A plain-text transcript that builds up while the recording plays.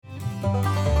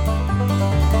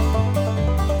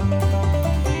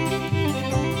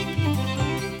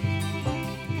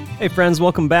Hey friends,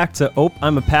 welcome back to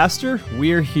I'm a Pastor.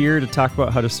 We're here to talk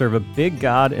about how to serve a big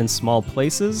God in small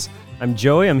places. I'm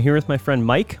Joey. I'm here with my friend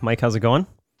Mike. Mike, how's it going?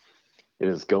 It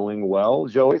is going well,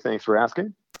 Joey. Thanks for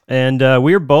asking. And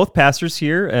we are both pastors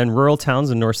here in rural towns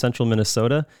in north central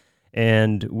Minnesota.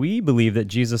 And we believe that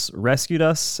Jesus rescued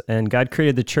us and God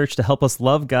created the church to help us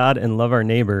love God and love our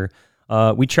neighbor.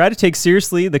 We try to take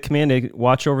seriously the command to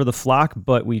watch over the flock,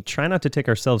 but we try not to take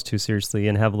ourselves too seriously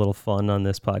and have a little fun on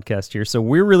this podcast here. So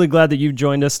we're really glad that you've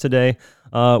joined us today.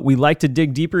 We like to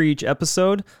dig deeper each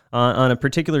episode on a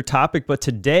particular topic, but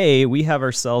today we have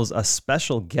ourselves a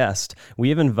special guest. We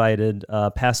have invited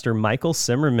Pastor Micheal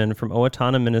Simmerman from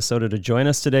Owatonna, Minnesota to join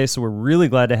us today. So we're really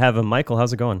glad to have him. Michael,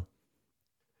 how's it going?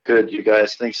 Good, you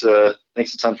guys. Thanks a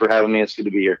ton for having me. It's good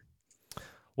to be here.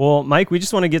 Well, Mike, we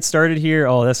just want to get started here.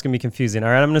 Oh, that's going to be confusing. All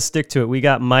right, I'm going to stick to it. We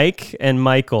got Mike and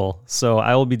Micheal, so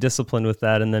I will be disciplined with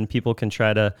that, and then people can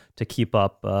try to keep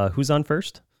up. Who's on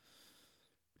first?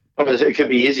 Oh, it could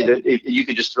be easy. You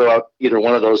could just throw out either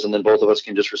one of those, and then both of us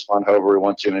can just respond however we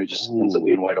want to. Maybe just ends up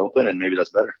being wide open, and maybe that's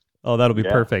better. Oh, that'll be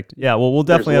perfect. Yeah, well, we'll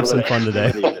definitely have some fun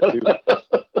today.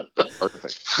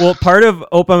 Perfect. Well, part of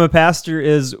I'm a Pastor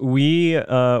is we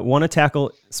want to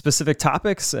tackle specific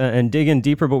topics and dig in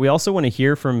deeper, but we also want to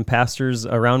hear from pastors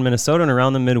around Minnesota and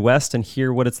around the Midwest and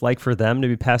hear what it's like for them to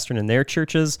be pastoring in their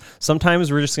churches.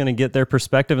 Sometimes we're just going to get their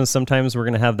perspective, and sometimes we're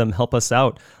going to have them help us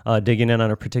out digging in on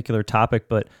a particular topic.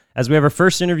 But as we have our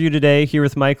first interview today here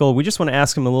with Micheal, we just want to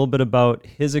ask him a little bit about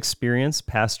his experience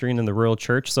pastoring in the rural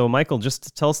church. So, Micheal,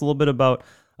 just tell us a little bit about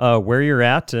where you're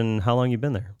at and how long you've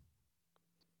been there.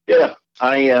 Yeah,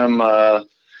 I am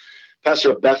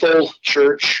pastor of Bethel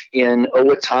Church in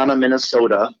Owatonna,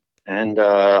 Minnesota, and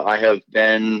I have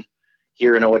been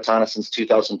here in Owatonna since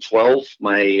 2012.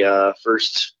 My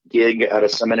first gig at a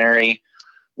seminary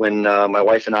when my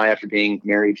wife and I, after being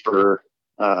married for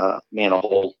a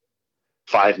whole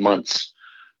 5 months,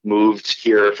 moved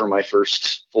here for my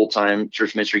first full-time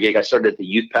church ministry gig. I started as the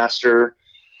youth pastor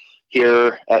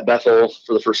here at Bethel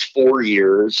for the first 4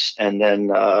 years, and then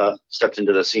stepped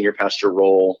into the senior pastor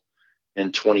role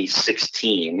in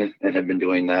 2016 and have been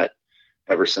doing that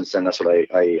ever since then. That's what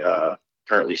I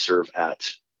currently serve at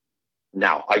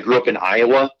now. I grew up in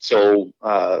Iowa, so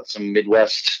some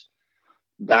Midwest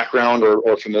background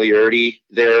or familiarity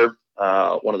there.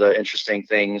 One of the interesting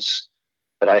things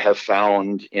that I have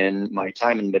found in my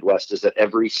time in the Midwest is that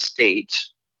every state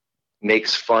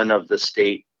makes fun of the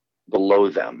state below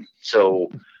them. So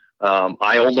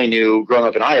I only knew growing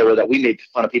up in Iowa that we made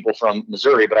fun of people from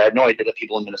Missouri, but I had no idea that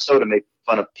people in Minnesota made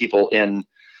fun of people in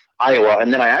Iowa.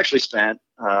 And then I actually spent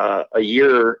a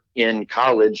year in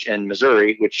college in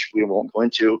Missouri, which we won't go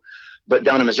into, but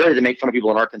down in Missouri, they make fun of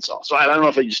people in Arkansas. So I don't know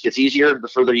if it just gets easier the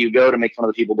further you go to make fun of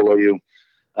the people below you.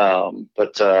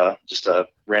 But just a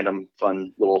random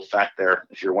fun little fact there,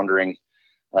 if you're wondering.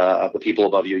 The people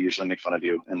above you usually make fun of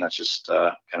you, and that's just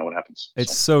kind of what happens.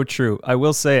 It's so true. I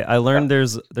will say, I learned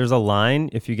there's a line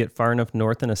if you get far enough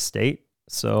north in a state.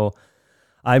 So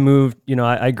I moved,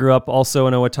 I grew up also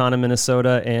in Owatonna,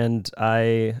 Minnesota, and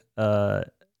I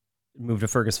moved to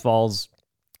Fergus Falls,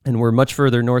 and we're much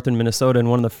further north in Minnesota. And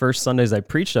one of the first Sundays I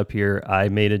preached up here, I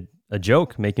made a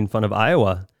joke making fun of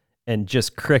Iowa, and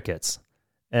just crickets.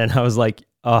 And I was like,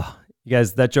 oh, you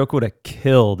guys, that joke would have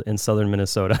killed in southern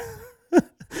Minnesota.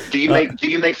 Do you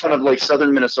make fun of like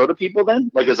southern Minnesota people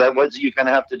then? Like, is that what you kind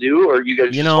of have to do, or you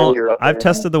guys? I've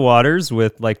tested the waters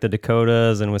with like the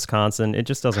Dakotas and Wisconsin. It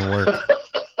just doesn't work.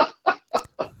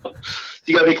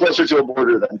 You got to be closer to a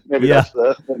border then. Maybe that's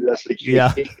the key.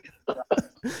 Yeah.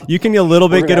 You can a little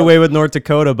bit get away with North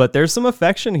Dakota, but there's some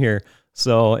affection here,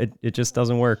 so it just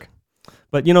doesn't work.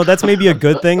 But that's maybe a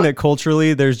good thing that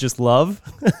culturally there's just love.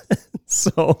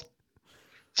 So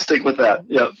stick with that.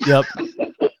 Yep.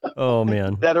 Oh,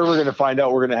 man. That or we're going to find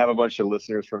out we're going to have a bunch of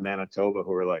listeners from Manitoba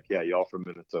who are like, yeah, y'all from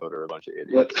Minnesota are a bunch of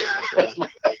idiots.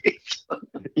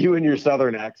 You and your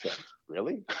southern accent.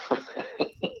 Really?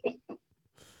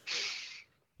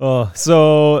 Oh,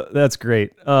 so that's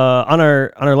great. On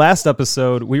our last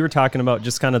episode, we were talking about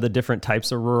just kind of the different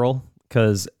types of rural,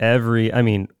 because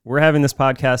we're having this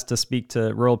podcast to speak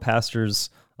to rural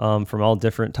pastors from all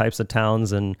different types of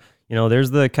towns, and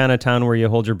there's the kind of town where you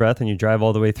hold your breath and you drive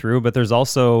all the way through, but there's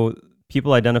also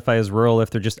people identify as rural if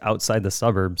they're just outside the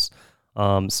suburbs.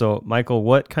 So, Micheal,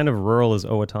 what kind of rural is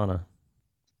Owatonna?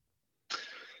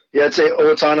 Yeah, I'd say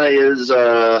Owatonna is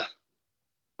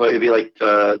it'd be like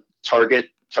Target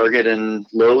and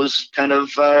Lowe's kind of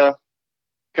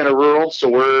rural.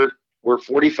 So we're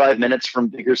 45 minutes from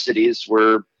bigger cities.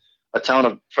 We're a town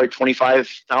of probably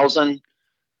 25,000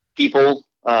 people,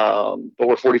 but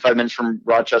we're 45 minutes from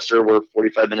Rochester. We're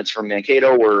 45 minutes from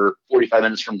Mankato. We're 45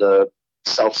 minutes from the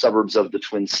south suburbs of the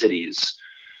Twin Cities.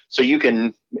 So you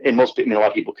can, and most people, a lot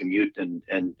of people commute and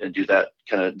do that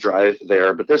kind of drive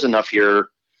there, but there's enough here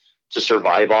to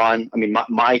survive on. I mean,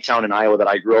 my town in Iowa that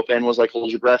I grew up in was like,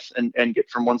 hold your breath and get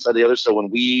from one side to the other. So when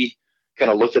we kind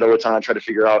of looked at Owatonna and tried to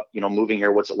figure out, moving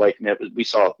here, what's it like? Man, we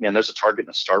saw, there's a Target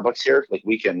and a Starbucks here. Like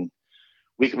we can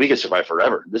survive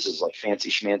forever. This is like fancy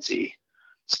schmancy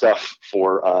stuff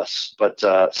for us, but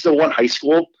still one high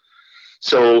school.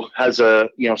 So has a,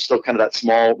 still kind of that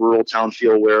small rural town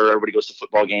feel where everybody goes to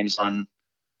football games on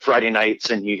Friday nights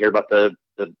and you hear about the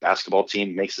basketball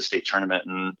team makes the state tournament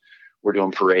and we're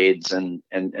doing parades and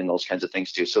those kinds of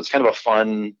things too. So it's kind of a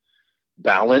fun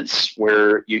balance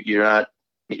where you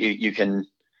can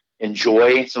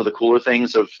enjoy some of the cooler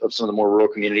things of some of the more rural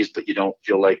communities, but you don't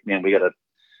feel like, man, we got to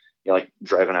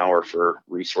drive an hour for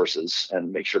resources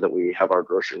and make sure that we have our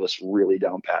grocery list really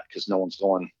down pat because no one's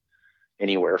going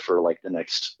anywhere for like the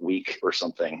next week or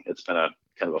something. It's been a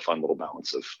kind of a fun little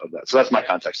balance of that. So that's my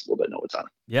context a little bit in Owatonna.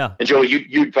 Yeah. And Joey,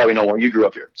 you probably know more. You grew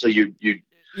up here, so you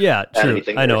yeah, true.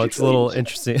 I know it's a little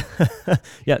interesting.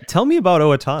 Yeah, tell me about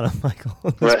Owatonna,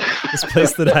 Micheal. This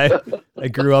place that I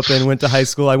grew up in, went to high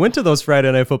school. I went to those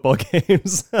Friday night football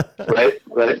games. Right.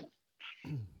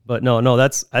 But no, I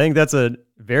think that's a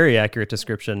very accurate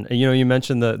description. And, you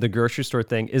mentioned the grocery store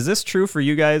thing. Is this true for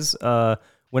you guys?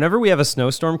 Whenever we have a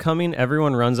snowstorm coming,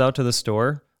 everyone runs out to the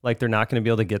store like they're not going to be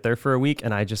able to get there for a week,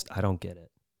 and I don't get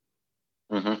it.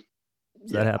 Mm-hmm.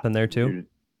 Does that happen there too? Dude,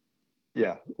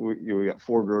 yeah, we got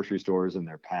 4 grocery stores and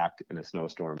they're packed in a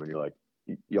snowstorm, and you're like,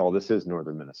 y'all, this is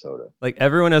northern Minnesota. Like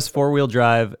everyone has 4-wheel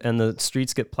drive, and the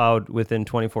streets get plowed within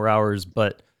 24 hours,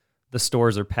 but the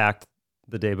stores are packed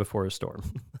the day before a storm.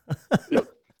 Yep.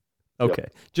 Okay,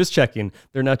 just checking.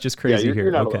 They're not just crazy you're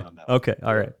here. not Okay, alone on that. okay,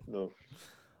 all right. No.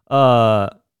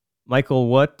 Micheal,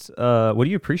 what do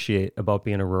you appreciate about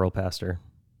being a rural pastor?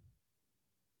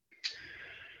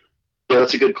 Yeah,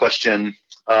 that's a good question.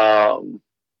 Probably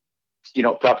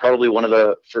one of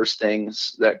the first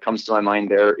things that comes to my mind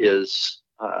there is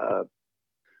I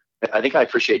think I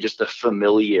appreciate just the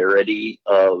familiarity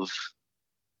of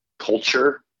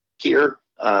culture here.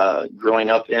 Growing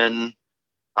up in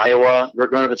Iowa,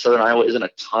 growing up in southern Iowa isn't a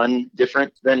ton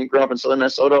different than growing up in southern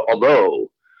Minnesota, although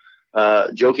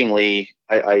jokingly,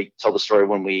 I tell the story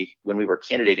when we were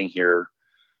candidating here,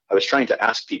 I was trying to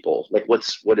ask people like,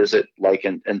 what is it like?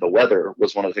 And the weather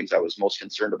was one of the things I was most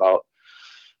concerned about.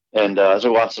 And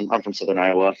so I'm from southern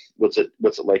Iowa. What's it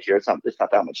like here? It's not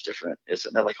that much different, is it?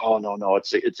 And they're like, oh no,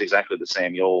 it's exactly the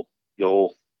same. You'll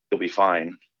be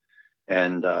fine.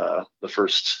 And the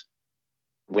first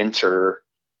winter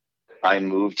I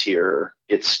moved here,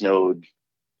 it snowed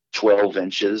 12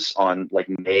 inches on like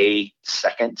May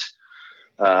 2nd.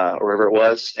 Or whatever it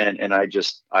was. And I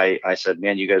said,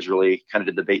 man, you guys really kind of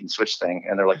did the bait and switch thing.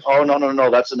 And they're like, oh,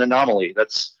 no, that's an anomaly.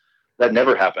 That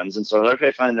never happens. And so,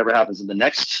 okay, fine, it never happens. And the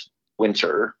next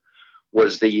winter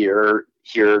was the year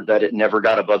here that it never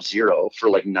got above 0 for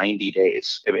like 90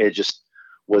 days. It just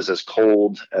was as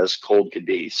cold could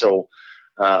be. So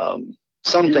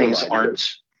some things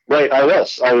aren't right.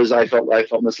 I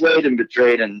felt misled and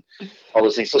betrayed and all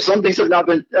those things. So some things have not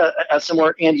been as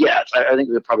similar. And yet, I think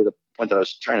probably the point that I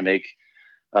was trying to make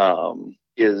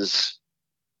is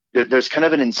there's kind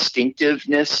of an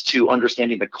instinctiveness to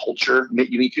understanding the culture.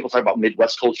 You meet people talk about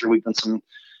Midwest culture. We've done some,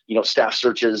 staff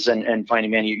searches and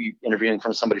finding, man, you interviewing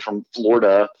from somebody from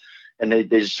Florida, and they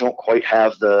just don't quite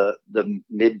have the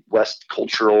Midwest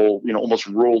cultural, almost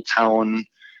rural town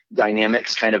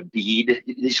dynamics kind of bead.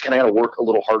 You just kind of got to work a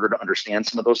little harder to understand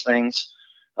some of those things.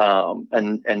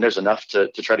 And there's enough to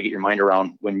try to get your mind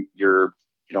around when you're,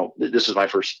 this is my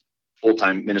first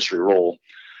full-time ministry role.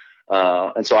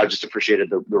 And so I've just appreciated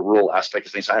the rural aspect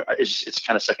of things. It's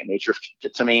kind of second nature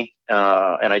to me.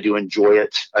 And I do enjoy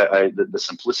it. The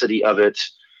simplicity of it.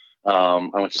 I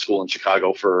went to school in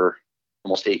Chicago for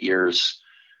almost 8 years,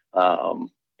 and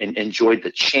enjoyed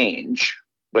the change,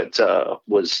 but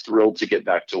was thrilled to get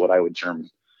back to what I would term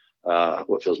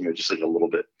what feels maybe just like a little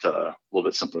bit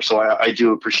simpler. So I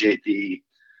do appreciate the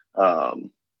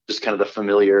just kind of the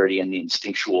familiarity and the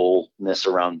instinctualness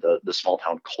around the small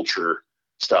town culture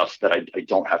stuff that I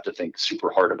don't have to think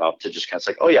super hard about, to just kind of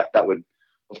say, oh yeah, that would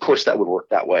work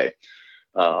that way,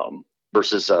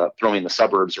 versus throwing in the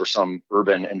suburbs or some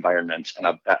urban environment. And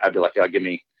I'd be like, yeah, give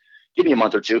me a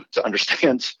month or two to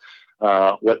understand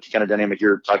what kind of dynamic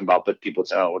you're talking about. But people would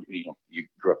say, oh, you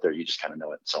grew up there, you just kind of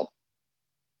know it. So.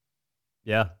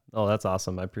 Yeah. Oh, that's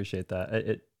awesome. I appreciate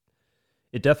that.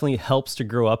 It definitely helps to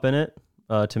grow up in it,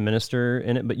 to minister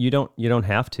in it, but you don't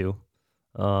have to.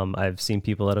 I've seen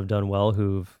people that have done well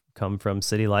who've come from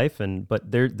city life,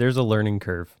 but there's a learning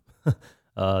curve.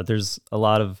 There's a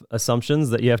lot of assumptions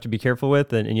that you have to be careful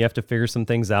with, and you have to figure some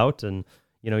things out. And,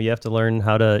 you have to learn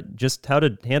how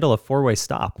to handle a four-way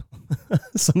stop.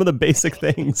 Some of the basic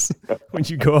things when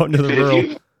you go out into the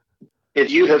rural.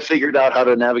 If you have figured out how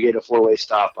to navigate a four-way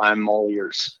stop, I'm all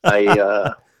ears.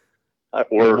 Or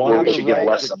we should give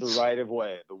lessons. The right of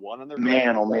way. The one on the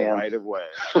man, right, oh man, right of way.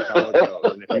 That's how it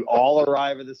goes. And if you all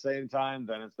arrive at the same time,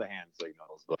 then it's the hand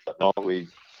signals. But no, we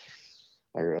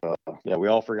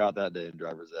all forgot that day in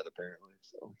driver's ed apparently.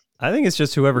 So I think it's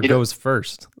just whoever goes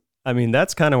first. I mean,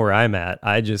 that's kind of where I'm at.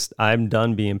 I'm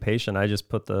done being patient. I just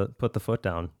put the foot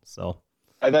down. So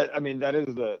that's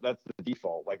the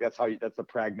default. Like that's the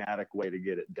pragmatic way to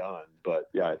get it done. But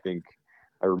yeah, I think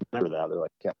I remember that. They're like,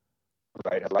 yeah,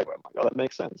 right. I'm like, oh, that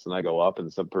makes sense. And I go up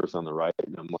and some person on the right,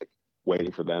 and I'm like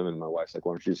waiting for them. And my wife's like,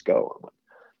 why don't you just go? I'm like,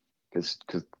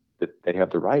 because they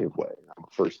have the right of way. I'm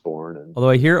firstborn. And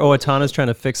although I hear Owatonna is trying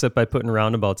to fix it by putting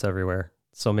roundabouts everywhere.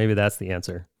 So maybe that's the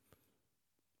answer.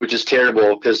 Which is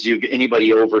terrible because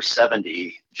anybody over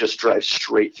 70 just drives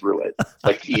straight through it.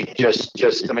 Like you just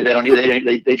I mean,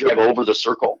 they drive over the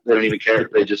circle. They don't even care.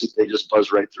 They just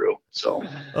buzz right through. So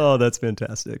oh, that's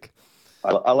fantastic.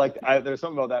 There's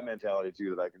something about that mentality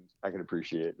too that I can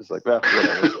appreciate. It's like that.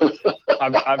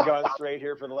 I've gone straight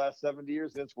here for the last 70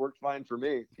 years and it's worked fine for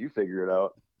me. You figure it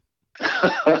out.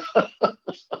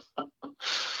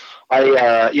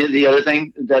 The other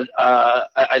thing that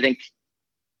I think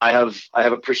I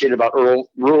have appreciated about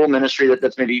rural ministry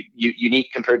that's maybe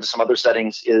unique compared to some other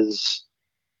settings is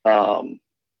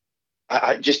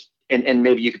I just and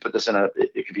maybe you could put this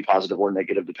it could be positive or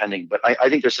negative depending, but I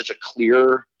think there's such a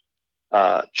clear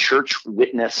church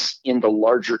witness in the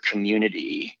larger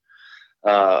community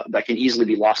that can easily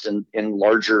be lost in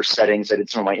larger settings. I did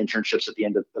some of my internships at the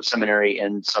end of seminary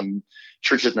and some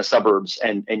churches in the suburbs.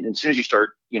 And as soon as you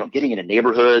start, getting into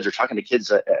neighborhoods or talking to kids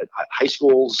at high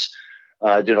schools,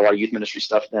 did a lot of youth ministry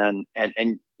stuff then.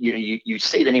 And you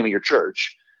say the name of your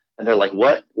church and they're like,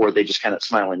 what? Or they just kind of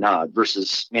smile and nod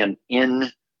versus, man,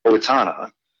 in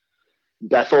Owatonna,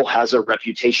 Bethel has a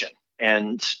reputation.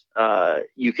 And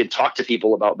you can talk to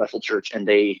people about Bethel Church and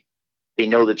they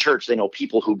know the church, they know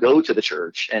people who go to the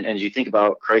church. And as you think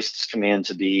about Christ's command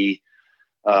to be,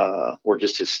 or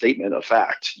just his statement of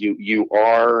fact, you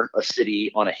are a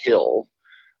city on a hill,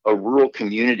 a rural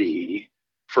community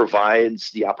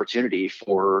provides the opportunity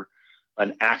for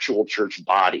an actual church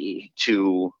body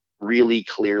to really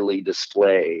clearly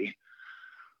display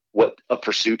what a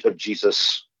pursuit of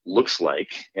Jesus looks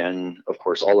like. And of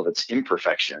course, all of its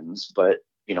imperfections, but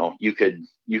you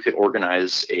could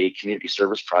organize a community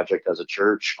service project as a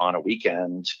church on a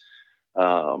weekend.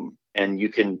 And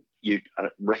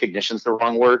recognition is the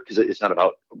wrong word because it's not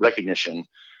about recognition,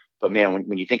 but man,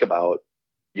 when you think about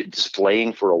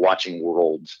displaying for a watching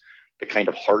world, the kind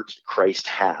of heart Christ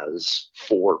has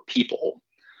for people,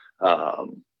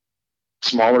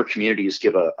 smaller communities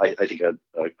give I think a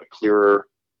clearer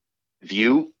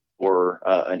view or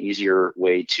an easier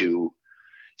way to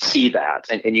see that.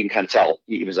 And you can kind of tell,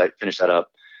 even as I finish that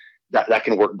up, that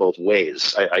can work both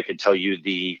ways. I could tell you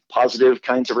the positive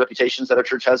kinds of reputations that our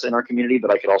church has in our community,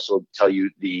 but I could also tell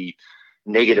you the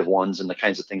negative ones and the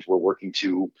kinds of things we're working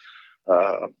to,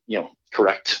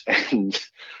 correct and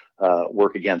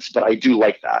work against. But I do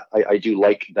like that. I do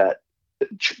like that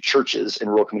churches in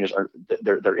rural communities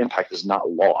their impact is not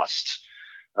lost.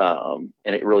 And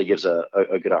it really gives a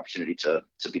good opportunity to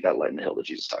be that light in the hill that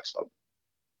Jesus talks about.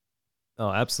 Oh,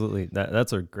 absolutely.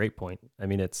 That's a great point. I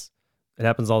mean, it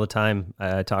happens all the time.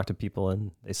 I talk to people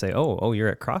and they say, oh, you're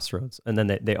at Crossroads. And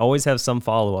then they always have some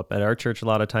follow-up. At our church, a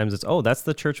lot of times it's, that's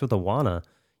the church with Awana.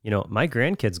 My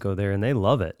grandkids go there and they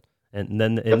love it. And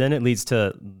then it leads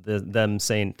to them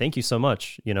saying, thank you so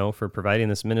much, for providing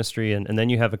this ministry. And then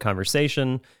you have a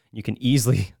conversation. You can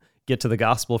easily get to the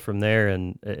gospel from there.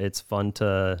 And it's fun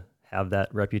to have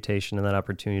that reputation and that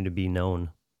opportunity to be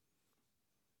known.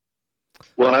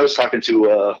 Well, and I was talking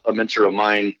to a mentor of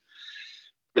mine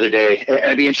the other day, and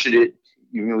I'd be interested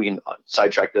in, we can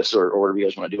sidetrack this or whatever you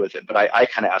guys want to do with it, but I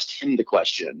kind of asked him the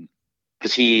question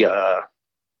because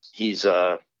he's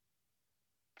a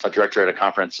director at a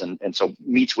conference and so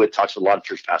talks with a lot of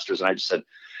church pastors. And I just said,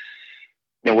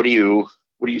 what are you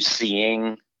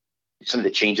seeing, some of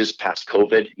the changes past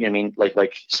COVID? You know what I mean?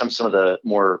 Like some of the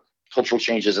more cultural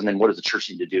changes, and then what does the church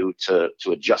need to do to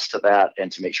adjust to that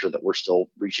and to make sure that we're still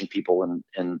reaching people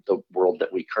in the world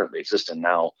that we currently exist in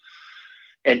now?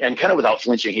 And kind of without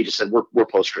flinching, he just said, we're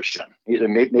post-Christian.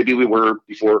 Maybe we were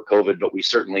before COVID, but we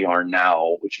certainly are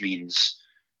now, which means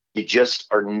you just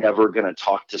are never going to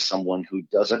talk to someone who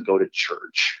doesn't go to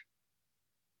church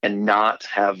and not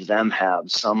have them have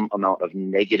some amount of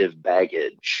negative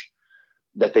baggage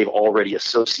that they've already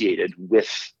associated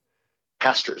with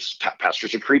pastors.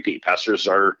 Pastors are creepy. Pastors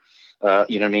are,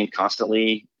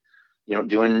 constantly,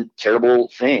 doing terrible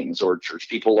things, or church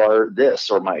people are this,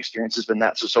 or my experience has been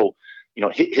that. So,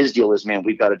 his deal is, man,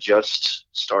 we've got to just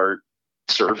start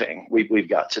serving. We've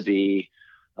got to be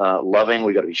loving.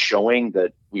 We've got to be showing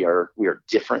that we are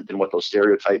different than what those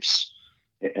stereotypes,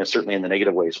 and certainly in the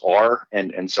negative ways, are.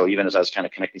 And so even as I was kind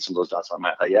of connecting some of those dots on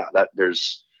my mind, that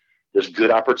there's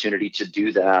good opportunity to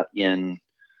do that in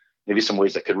maybe some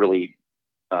ways that could really,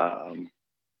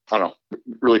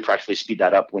 really practically speed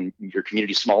that up when your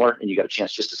community's smaller and you got a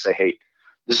chance just to say, hey,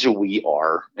 this is who we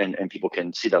are, and people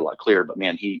can see that a lot clearer. But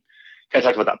man, he kind of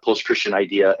talked about that post-Christian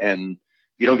idea, and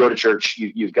you don't go to church,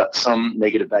 you've got some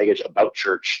negative baggage about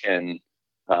church, and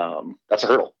that's a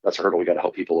hurdle. We got to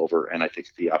help people over. And I think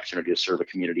the opportunity to serve a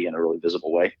community in a really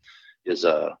visible way is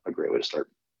a great way to start.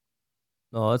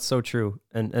 Oh, that's so true.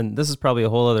 And this is probably a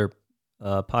whole other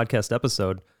podcast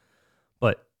episode,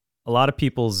 but a lot of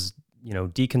people's,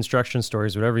 deconstruction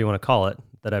stories, whatever you want to call it,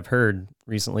 that I've heard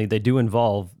recently, they do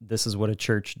involve, this is what a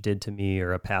church did to me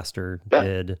or a pastor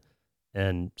did.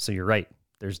 And so you're right.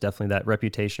 There's definitely that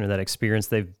reputation or that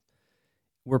experience.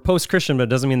 We're post-Christian, but it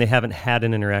doesn't mean they haven't had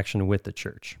an interaction with the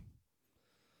church.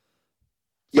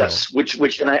 Yes, so.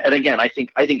 And again, I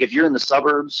think if you're in the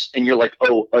suburbs and you're like,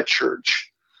 oh, a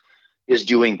church is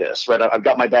doing this, right? I've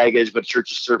got my baggage, but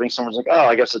church is serving. Someone's like, oh,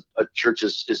 I guess a church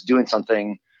is doing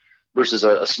something, versus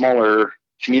a smaller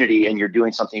community, and you're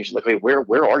doing something. You're like, wait,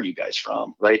 where are you guys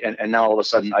from, right? And now all of a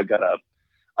sudden, I've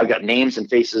got names and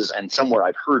faces and somewhere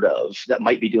I've heard of that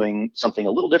might be doing something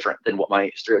a little different than what my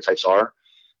stereotypes are.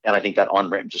 And I think that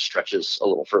on-ramp just stretches a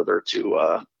little further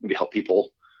to maybe help people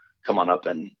come on up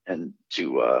and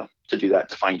to do that,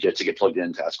 to find you, to get plugged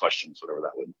in, to ask questions, whatever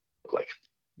that would look like.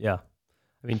 Yeah.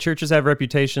 I mean, churches have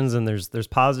reputations, and there's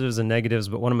positives and negatives,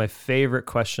 but one of my favorite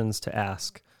questions to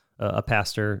ask a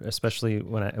pastor, especially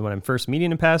when I'm first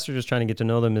meeting a pastor, just trying to get to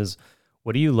know them, is,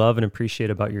 what do you love and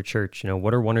appreciate about your church?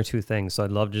 What are one or two things? So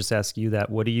I'd love to just ask you that.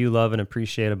 What do you love and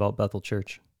appreciate about Bethel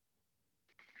Church?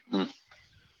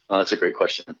 That's a great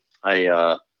question.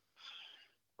 We're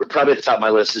probably at the top of my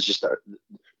list is just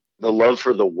the love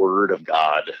for the Word of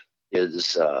God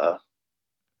is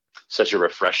such a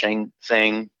refreshing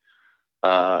thing.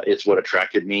 It's what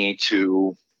attracted me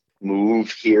to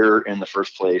move here in the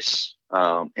first place.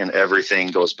 And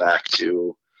everything goes back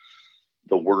to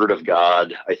the Word of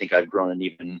God. I think I've grown an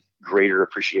even greater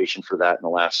appreciation for that in the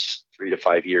last 3 to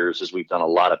 5 years, as we've done a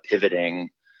lot of pivoting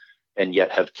and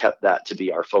yet have kept that to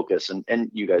be our focus.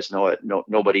 And you guys know it.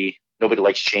 Nobody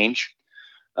likes change.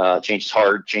 Change is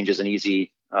hard. Change isn't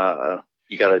easy.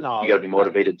 You gotta be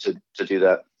motivated to do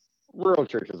that. Rural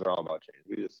churches are all about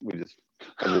change. We just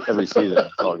every season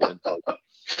it's all good.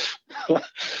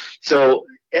 So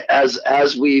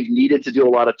as we've needed to do a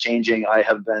lot of changing, I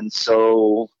have been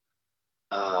so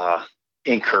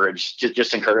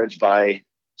encouraged by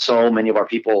so many of our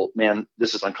people. Man,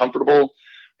 this is uncomfortable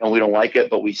and we don't like it,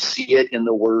 but we see it in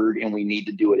the Word and we need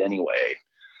to do it anyway.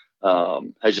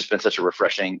 Has just been such a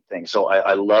refreshing thing. So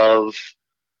I love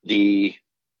the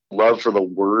love for the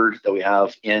Word that we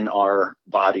have in our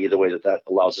body, the way that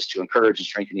allows us to encourage and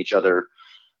strengthen each other,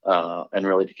 and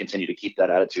really to continue to keep that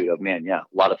attitude of, man, yeah,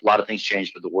 a lot of things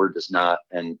change, but the Word does not.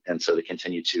 And so to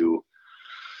continue to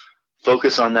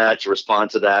focus on that, to respond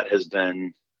to that, has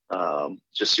been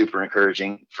just super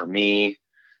encouraging for me.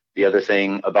 The other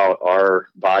thing about our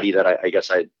body that I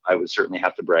guess I would certainly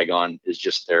have to brag on is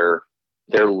just their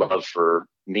love for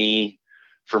me,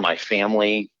 for my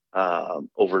family,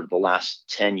 over the last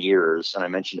 10 years. And I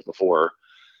mentioned it before,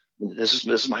 this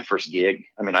is my first gig.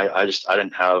 I mean, I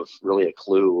didn't have really a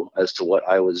clue as to what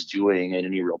I was doing in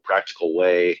any real practical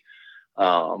way.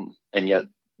 And yet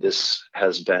this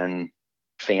has been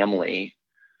family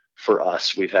for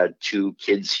us. We've had 2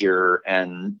 kids here,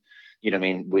 and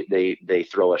they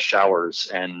throw us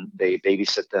showers and they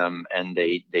babysit them, and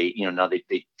now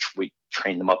we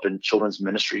train them up in children's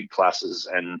ministry classes,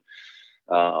 and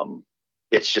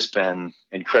it's just been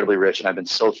incredibly rich. And I've been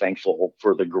so thankful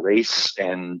for the grace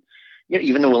and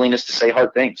even the willingness to say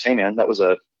hard things. Hey man, that was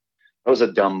a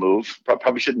dumb move.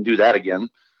 Probably shouldn't do that again.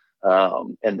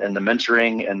 And the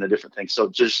mentoring and the different things. So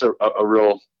just a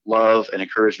real love and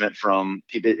encouragement from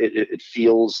people. It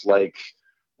feels like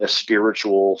a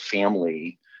spiritual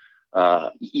family,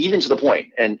 even to the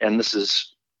point, and this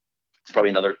is probably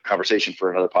another conversation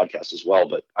for another podcast as well,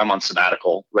 but I'm on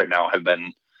sabbatical right now. I've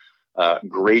been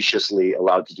graciously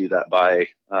allowed to do that by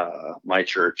my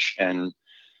church, and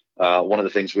one of the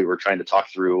things we were trying to talk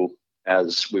through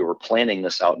as we were planning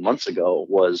this out months ago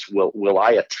was, will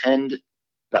I attend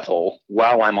Bethel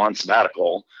while I'm on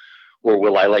sabbatical, or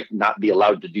will I like not be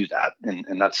allowed to do that?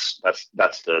 And that's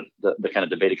the kind of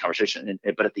debated conversation.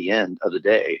 But at the end of the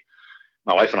day,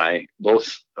 my wife and I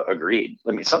both agreed.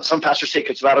 I mean, some pastors take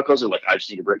sabbaticals. They're like, I just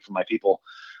need a break from my people.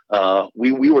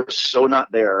 We were so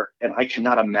not there, and I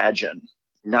cannot imagine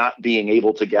not being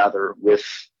able to gather with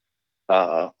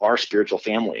our spiritual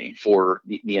family for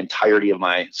the entirety of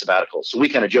my sabbatical. So we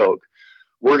kind of joke,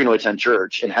 we're going to attend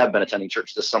church and have been attending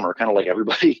church this summer, kind of like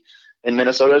everybody in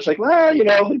Minnesota. It's like, well,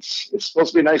 it's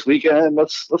supposed to be a nice weekend.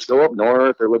 Let's go up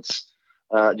north, or let's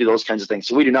do those kinds of things.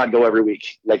 So we do not go every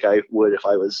week like I would if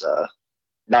I was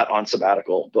not on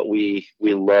sabbatical, but we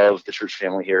love the church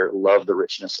family here, love the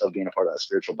richness of being a part of that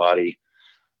spiritual body,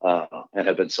 and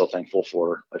have been so thankful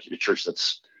for a church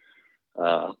that's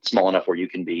small enough where you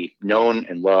can be known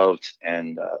and loved.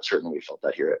 And certainly we felt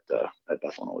that here at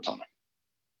Bethel and Owatonna.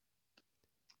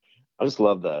 I just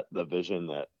love the vision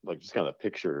that, like, just kind of the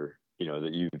picture,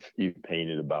 that you've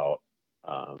painted about,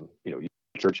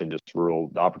 church and just rural,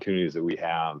 the opportunities that we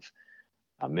have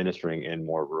ministering in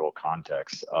more rural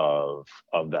contexts of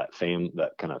that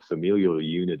that kind of familial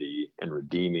unity, and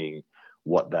redeeming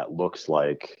what that looks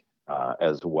like,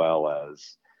 as well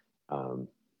as,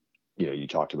 you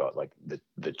talked about like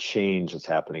the change that's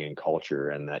happening in culture,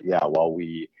 and that, while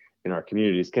we in our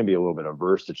communities can be a little bit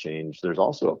averse to change, there's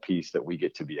also a piece that we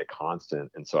get to be a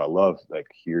constant. And so I love like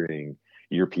hearing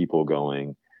your people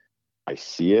going, I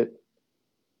see it,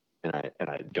 and I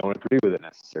don't agree with it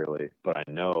necessarily, but I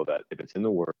know that if it's in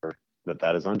the word,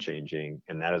 that is unchanging,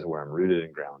 and that is where I'm rooted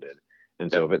and grounded.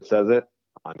 And so if it says it,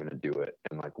 I'm going to do it.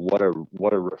 And like, what a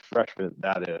refreshment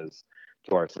that is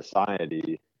to our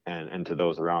society, and to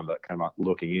those around that kind of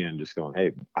looking in, just going,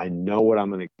 hey, I know what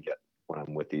I'm going to get when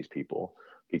I'm with these people,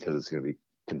 because it's going to be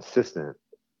consistent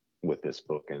with this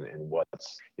book and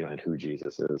what's, and who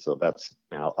Jesus is. So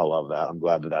I love that. I'm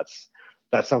glad that's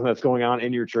something that's going on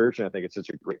in your church. And I think it's such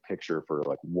a great picture for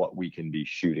like what we can be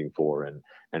shooting for, and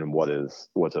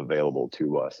what's available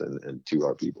to us and to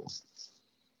our people.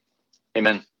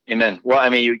 Amen. Well, I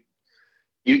mean,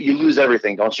 you lose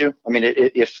everything, don't you? I mean,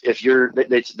 if you're,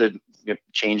 the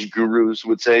change gurus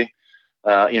would say,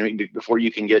 before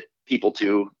you can get people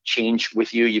to change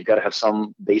with you, you've got to have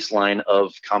some baseline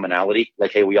of commonality.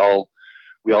 Like, hey, we all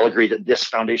agree that this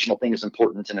foundational thing is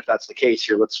important, and if that's the case,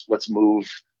 here, let's move,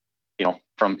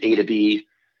 from A to B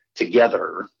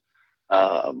together.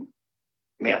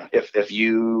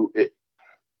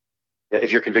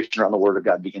 If your conviction around the Word of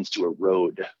God begins to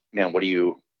erode, man, how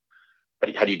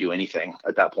do you do anything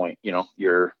at that point?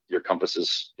 Your compass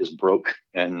is broke,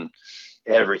 and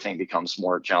everything becomes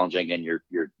more challenging, and you're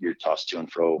tossed to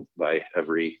and fro by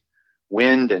every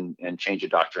wind and change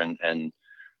of doctrine. And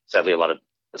sadly, a lot of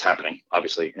it's happening,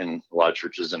 obviously, in a lot of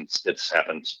churches, and it's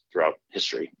happened throughout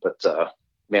history. But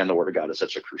the Word of God is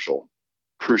such a crucial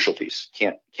piece.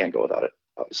 Can't go without it,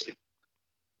 obviously.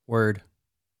 Word.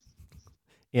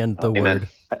 And the Amen.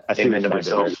 Word. Amen to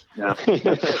myself. Yeah.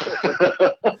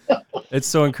 It's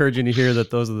so encouraging to hear that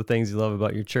those are the things you love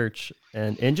about your church,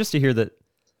 and just to hear that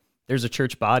there's a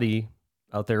church body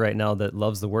out there right now that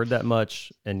loves the Word that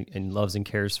much, and loves and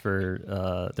cares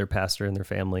for their pastor and their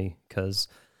family, because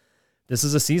this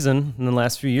is a season in the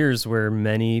last few years where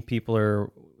many people are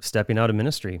stepping out of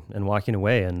ministry and walking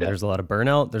away, and there's a lot of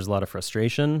burnout, there's a lot of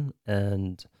frustration,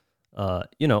 and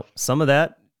some of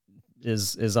that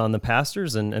is on the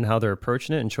pastors and how they're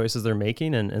approaching it and choices they're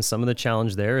making, and some of the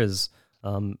challenge there is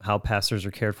how pastors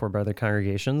are cared for by their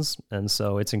congregations. And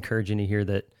so it's encouraging to hear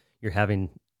that you're having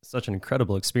such an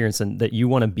incredible experience, and that you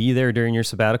want to be there during your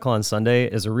sabbatical on Sunday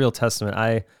is a real testament.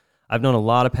 I've known a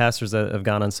lot of pastors that have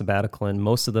gone on sabbatical, and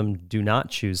most of them do not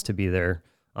choose to be there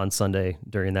on Sunday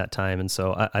during that time. And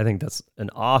so I think that's an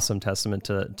awesome testament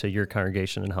to your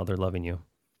congregation and how they're loving you.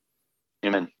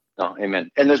 Amen. No, amen.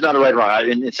 And there's not a right or wrong.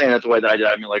 In saying that the way that I did,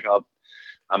 I mean, like,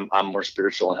 I'm more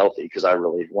spiritual and healthy because I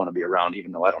really want to be around,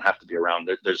 even though I don't have to be around.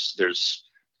 There's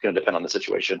going to depend on the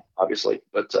situation, obviously.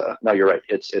 But no, you're right.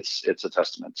 It's a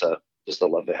testament to just the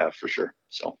love they have, for sure.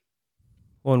 So.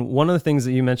 Well, and one of the things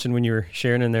that you mentioned when you were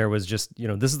sharing in there was just,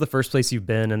 this is the first place you've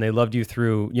been, and they loved you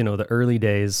through, the early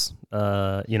days.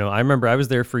 I remember I was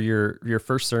there for your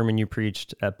first sermon you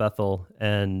preached at Bethel,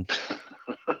 and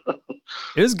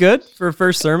it was good for a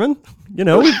first sermon.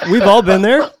 We've all been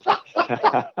there.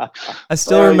 I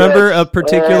still remember a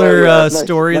particular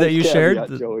story that you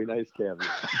shared. Joey, nice caveat.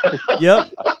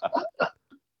 Yep.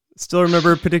 Still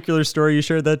remember a particular story you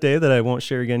shared that day that I won't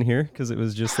share again here, because it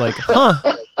was just like,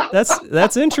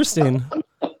 that's interesting.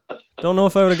 Don't know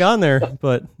if I would have gone there,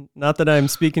 but Not that I'm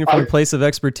speaking from a place of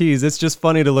expertise. It's just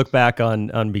funny to look back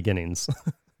on beginnings.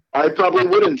 I probably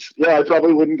wouldn't. Yeah, I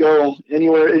probably wouldn't go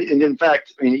anywhere. And in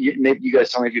fact, I mean, maybe you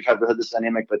guys tell me if you've had this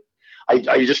dynamic, but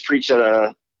I just preached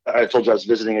I told you I was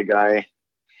visiting a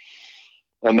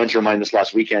mentor of mine this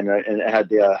last weekend, and I had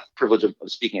the privilege of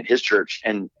speaking at his church.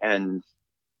 And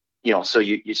so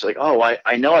you say like, oh,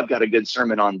 I know I've got a good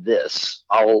sermon on this.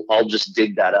 I'll just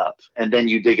dig that up. And then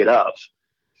you dig it up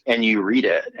and you read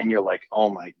it and you're like, oh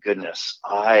my goodness,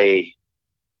 I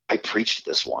preached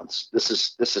this once. This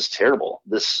is terrible.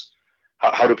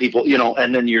 How do people,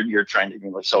 and then you're trying to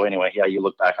like, so anyway, yeah, you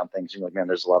look back on things and you're like, man,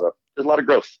 there's a lot of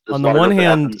growth. On the one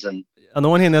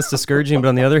hand, that's discouraging, but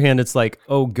on the other hand, it's like,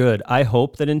 oh, good. I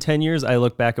hope that in 10 years, I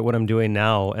look back at what I'm doing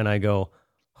now and I go,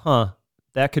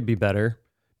 that could be better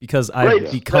because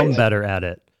I've become better at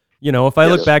it. If I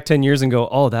look back 10 years and go,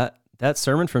 oh, that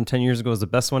sermon from 10 years ago is the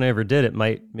best one I ever did, it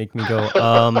might make me go,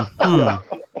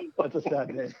 That's a sad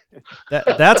day.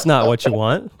 That's not what you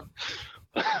want.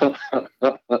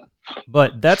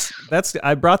 But that's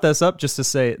I brought this up just to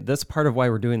say that's part of why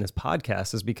we're doing this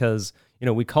podcast is because,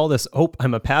 we call this, oh,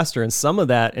 I'm a pastor. And some of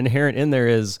that inherent in there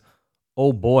is,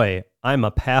 oh boy, I'm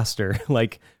a pastor.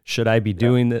 Like, should I be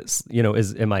doing this?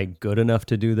 Am I good enough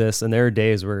to do this? And there are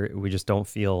days where we just don't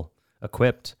feel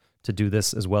equipped to do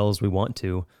this as well as we want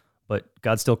to, but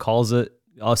God still calls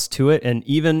us to it. And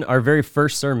even our very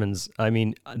first sermons, I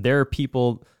mean, there are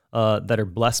people that are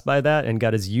blessed by that, and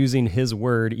God is using his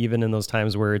word even in those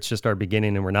times where it's just our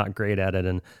beginning and we're not great at it.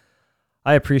 And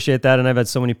I appreciate that. And I've had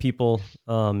so many people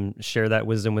share that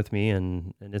wisdom with me,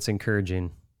 and it's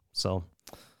encouraging. So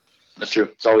that's true.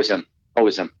 It's always him.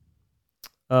 Always him.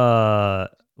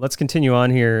 Let's continue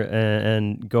on here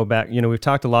and go back. We've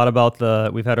talked a lot about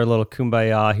we've had our little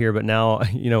kumbaya here, but now,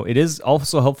 it is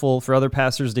also helpful for other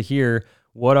pastors to hear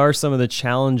what are some of the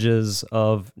challenges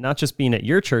of not just being at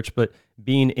your church, but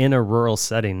being in a rural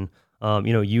setting.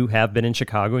 You have been in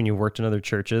Chicago and you've worked in other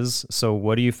churches. So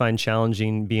what do you find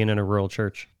challenging being in a rural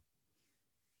church?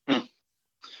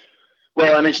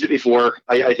 Well, I mentioned it before.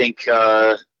 I think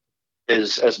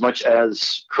as much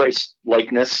as Christ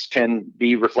likeness can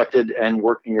be reflected and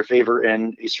work in your favor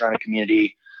in a surrounding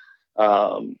community,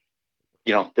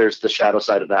 there's the shadow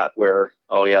side of that where,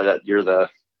 oh yeah, that you're the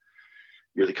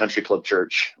country club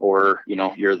church, or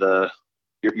you're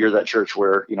that church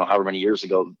where however many years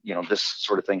ago this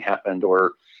sort of thing happened,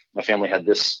 or my family had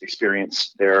this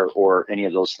experience there, or any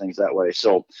of those things that way.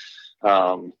 So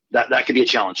that could be a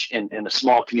challenge in a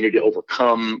small community to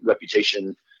overcome.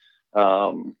 Reputation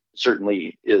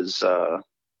certainly is a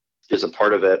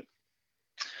part of it.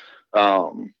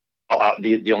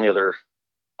 The only other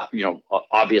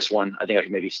obvious one I think I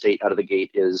can maybe state out of the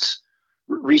gate is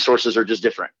resources are just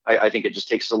different. I think it just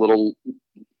takes a little,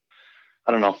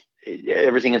 I don't know,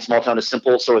 everything in small town is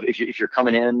simple. So if you're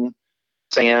coming in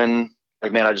saying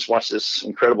like, man, I just watched this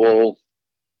incredible,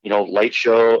 light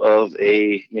show of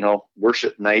a,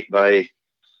 worship night by,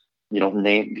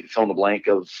 name, fill in the blank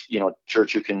of,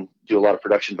 church who can do a lot of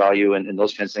production value and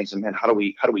those kinds of things. And man, how do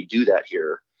we do that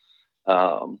here?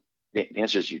 The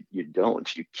answer is you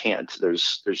can't.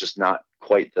 There's just not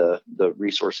quite the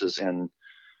resources and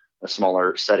a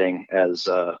smaller setting as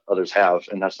others have,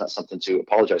 and that's not something to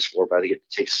apologize for. But I think it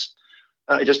takes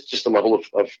just a level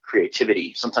of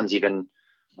creativity. Sometimes even,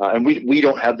 and we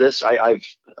don't have this. I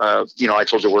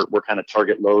told you we're kind of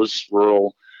Target Lowe's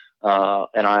rural,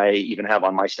 and I even have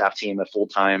on my staff team a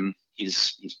full-time.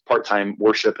 He's part-time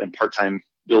worship and part-time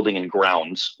building and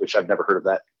grounds, which I've never heard of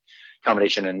that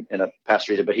combination in a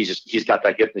pastor either. But he's got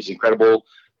that gift. He's incredible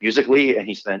musically, and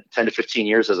he spent 10 to 15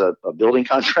 years as a building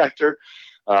contractor.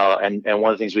 And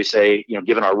one of the things we say,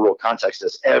 given our rural context,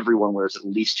 is everyone wears at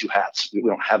least two hats. We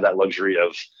don't have that luxury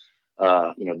of,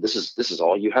 this is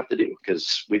all you have to do,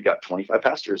 because we've got 25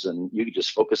 pastors and you can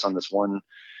just focus on this one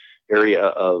area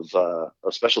of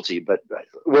specialty. But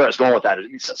where I was going with that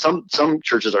is some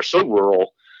churches are so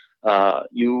rural,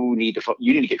 you need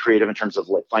to get creative in terms of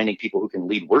like finding people who can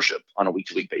lead worship on a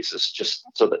week-to-week basis, just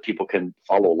so that people can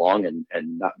follow along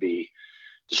and not be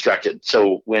distracted.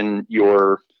 So when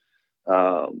you're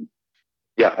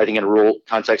I think in a rural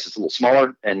context, it's a little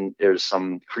smaller, and there's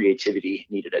some creativity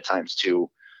needed at times to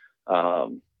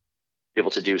be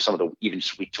able to do some of the even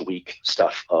just week-to-week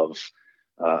stuff of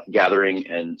gathering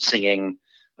and singing.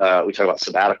 We talk about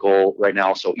sabbatical right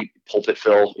now, so pulpit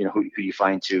fill. Who you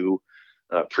find to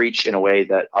preach in a way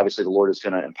that obviously the Lord is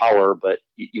going to empower, but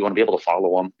you want to be able to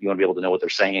follow them. You want to be able to know what they're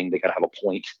saying. They got to have a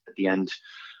point at the end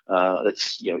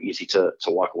that's easy to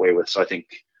walk away with. So I think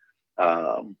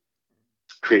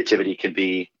creativity can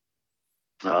be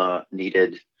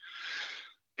needed.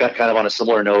 Kind of on a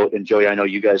similar note, and Joey, I know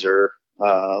you guys are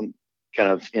kind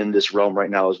of in this realm right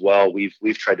now as well.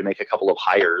 We've tried to make a couple of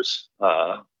hires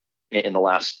in the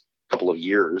last couple of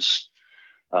years,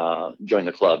 join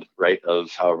the club, right,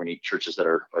 of however many churches that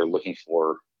are looking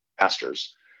for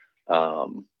pastors.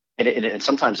 And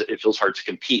sometimes it feels hard to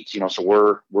compete,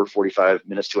 so we're 45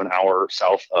 minutes to an hour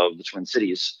south of the Twin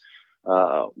Cities,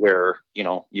 where,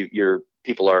 your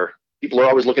people are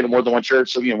always looking at more than one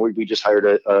church. So, we just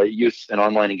hired a youth and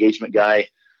online engagement guy,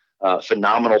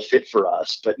 phenomenal fit for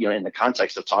us. But, in the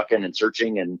context of talking and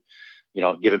searching and,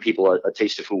 giving people a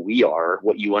taste of who we are,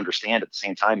 what you understand at the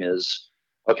same time is,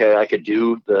 okay, I could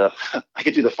do the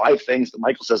 5 things that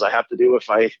Micheal says I have to do if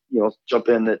I, jump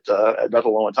in at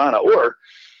Bethel Owatonna, or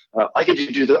I could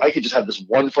just have this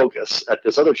one focus at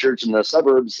this other church in the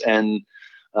suburbs, and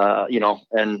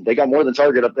and they got more than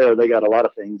Target up there. They got a lot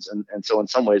of things, and so in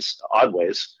some ways, odd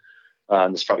ways,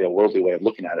 and this is probably a worldly way of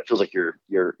looking at it. It feels like you're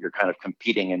kind of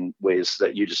competing in ways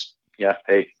that you just,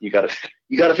 hey, you gotta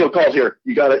feel called here.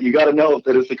 You gotta know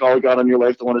that it's the call of God on your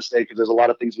life to want to stay, because there's a lot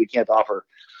of things we can't offer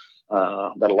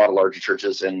that a lot of larger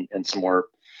churches and some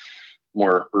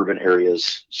more urban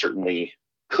areas certainly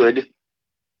could.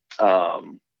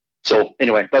 So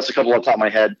anyway, that's a couple on top of my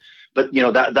head. But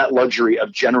that luxury of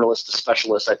generalist to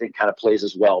specialist, I think, kind of plays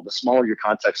as well. The smaller your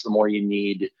context, the more you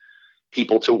need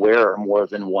people to wear more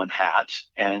than one hat,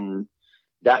 and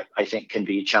that, I think, can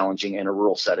be challenging in a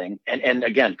rural setting. And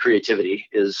again, creativity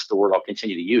is the word I'll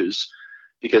continue to use,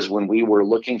 because when we were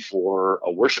looking for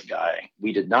a worship guy,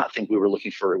 we did not think we were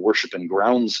looking for a worship and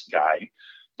grounds guy,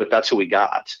 but that's who we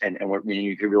got. And when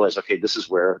you realize, okay, this is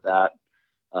where that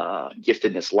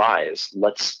giftedness lies.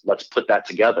 Let's put that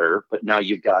together. But now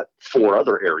you've got 4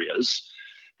 other areas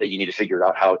that you need to figure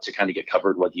out how to kind of get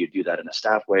covered, whether you do that in a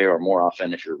staff way, or more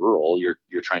often, if you're rural, you're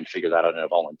trying to figure that out in a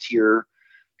volunteer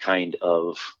kind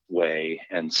of way.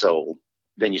 And so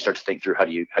then you start to think through, how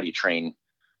do you train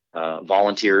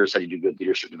volunteers? How do you do good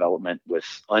leadership development with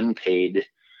unpaid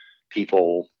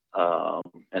people?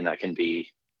 And that can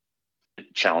be,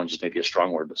 challenge is maybe a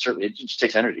strong word, but certainly it just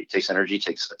takes energy. It takes energy,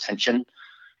 takes attention,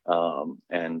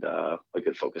 and a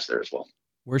good focus there as well.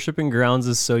 Worship and grounds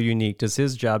is so unique. Does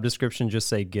his job description just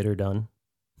say "get her done"?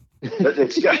 You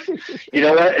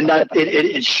know what? And that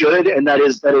it should, and that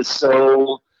is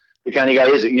so the kind of guy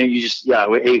is. You just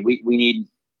hey, we need.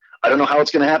 I don't know how it's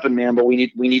going to happen, man, but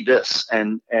we need this,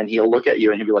 and he'll look at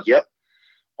you and he'll be like, "Yep,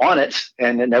 on it,"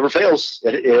 and it never fails.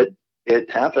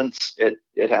 It happens.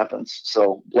 It happens.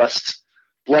 So blessed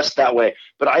that way.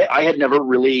 But I had never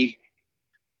really.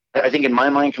 I think in my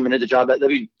mind, coming into the job, that'd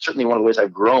be certainly one of the ways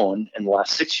I've grown in the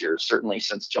last 6 years, certainly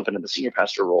since jumping into the senior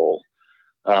pastor role.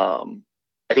 I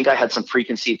think I had some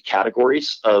preconceived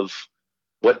categories of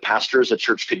what pastors a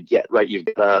church could get, right? You've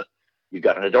got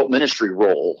an adult ministry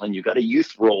role, and you've got a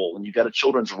youth role, and you've got a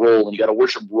children's role, and you got a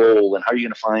worship role. And how are you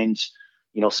going to find,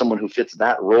 someone who fits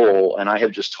that role? And I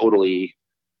have just totally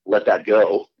let that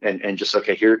go and just,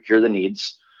 okay, here are the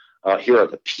needs. Here are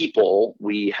the people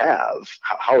we have.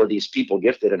 How are these people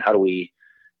gifted, and how do we,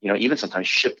 even sometimes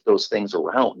shift those things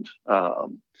around?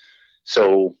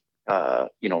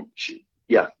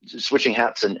 Switching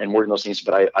hats and working those things.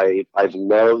 But I've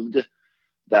loved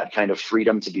that kind of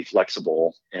freedom to be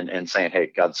flexible and saying,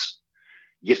 hey, God's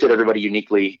gifted everybody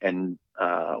uniquely, and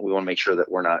we want to make sure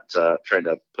that we're not trying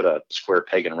to put a square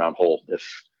peg in a round hole.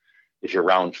 If you're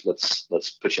round, let's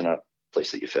put you in a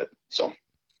place that you fit. So.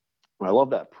 I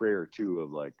love that prayer too, of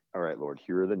like, all right, Lord,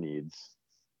 here are the needs,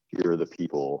 here are the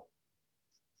people.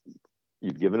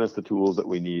 You've given us the tools that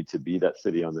we need to be that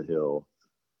city on the hill.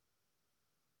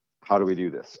 How do we do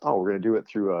this? Oh, we're going to do it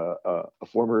through a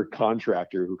former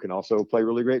contractor who can also play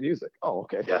really great music. Oh,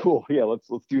 okay, yeah. Cool. Yeah, let's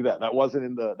do that. That wasn't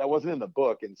in the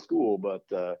book in school, but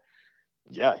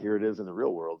here it is in the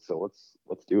real world. So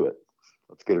let's do it.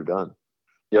 Let's get it done.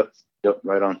 Yep,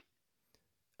 right on.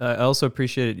 I also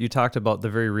appreciate it. You talked about the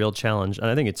very real challenge, and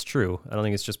I think it's true. I don't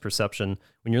think it's just perception.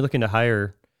 When you're looking to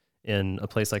hire in a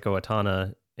place like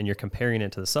Owatonna and you're comparing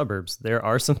it to the suburbs, there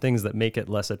are some things that make it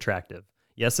less attractive.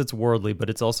 Yes, it's worldly, but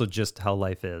it's also just how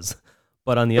life is.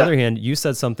 But on the other hand, you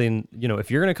said something,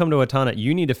 if you're going to come to Owatonna,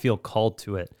 you need to feel called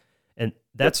to it. And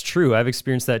that's true. I've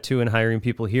experienced that too in hiring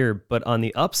people here. But on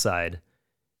the upside,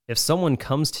 if someone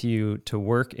comes to you to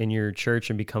work in your church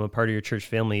and become a part of your church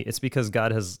family, it's because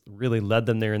God has really led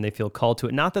them there and they feel called to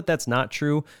it. Not that that's not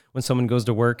true when someone goes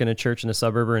to work in a church in a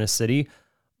suburb or in a city,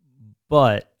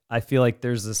 but I feel like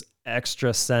there's this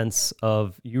extra sense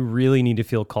of you really need to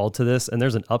feel called to this, and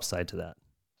there's an upside to that.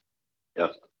 Yeah.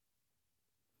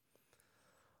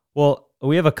 Well,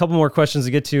 We have a couple more questions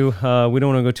to get to. We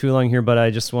don't want to go too long here, but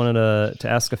I just wanted to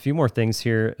ask a few more things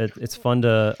here. It's fun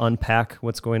to unpack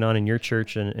what's going on in your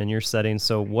church and your setting.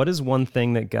 So what is one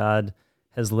thing that God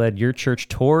has led your church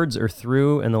towards or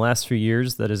through in the last few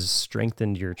years that has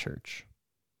strengthened your church?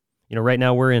 Right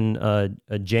now we're in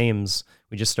a James.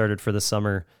 We just started for the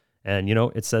summer. And,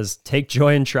 it says, take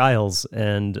joy in trials.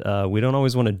 And we don't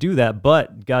always want to do that,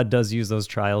 but God does use those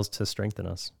trials to strengthen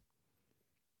us.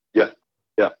 Yeah.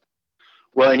 Yeah.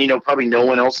 Well, and probably no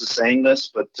one else is saying this,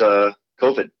 but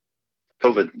COVID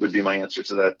would be my answer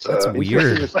to that. That's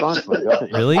weird. Response, my God.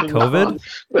 Really? COVID?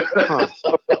 Huh.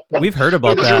 We've heard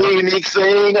about It's that. a really unique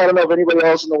thing. I don't know if anybody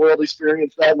else in the world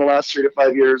experienced that in the last 3 to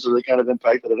 5 years, or the kind of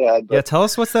impact that it had. But, Yeah, tell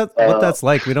us what that's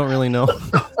like. We don't really know.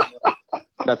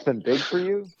 That's been big for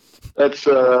you? That's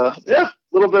a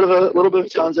little bit of a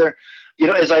challenge there.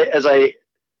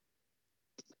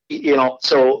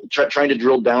 So trying to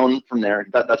drill down from there.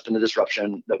 That's been the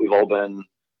disruption that we've all been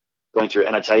going through.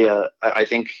 And I tell you, I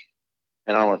think,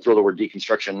 and I don't want to throw the word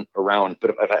deconstruction around,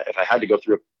 but if I had to go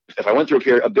through, if I went through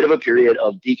a bit of a period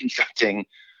of deconstructing,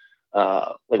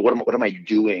 like what am I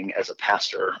doing as a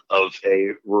pastor of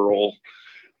a rural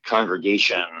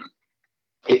congregation?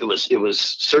 It was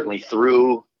certainly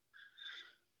through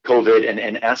COVID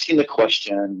and asking the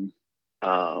question,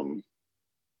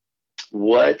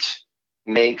 what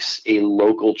makes a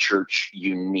local church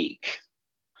unique?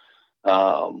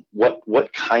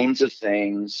 What kinds of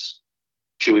things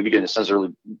should we be doing? This sounds a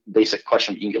really basic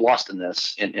question, but you can get lost in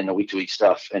this in the week-to-week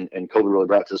stuff, and COVID really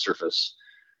brought it to the surface.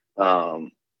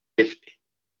 If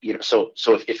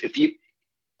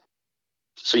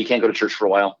you can't go to church for a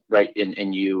while, right?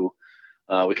 And you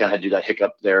we kind of had to do that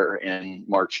hiccup there in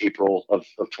March, April of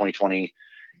 2020,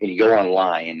 and you go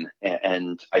online.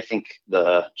 And I think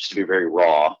just to be very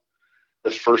raw,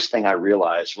 the first thing I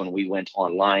realized when we went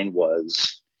online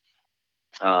was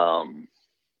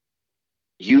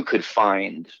you could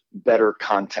find better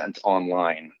content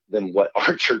online than what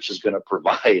our church is going to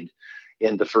provide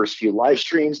in the first few live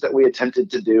streams that we attempted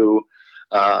to do.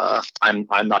 I'm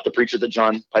not the preacher that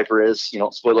John Piper is,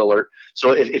 spoiler alert.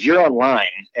 So if you're online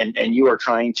and you are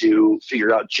trying to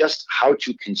figure out just how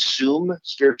to consume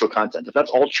spiritual content, if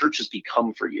that's all church has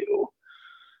become for you,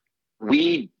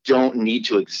 we don't need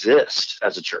to exist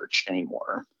as a church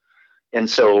anymore. And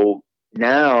so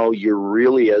now you're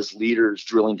really, as leaders,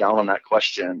 drilling down on that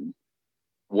question.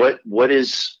 What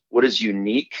is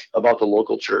unique about the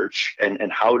local church,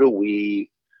 and how do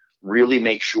we really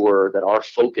make sure that our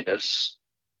focus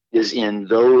is in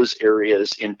those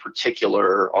areas in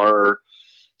particular? Our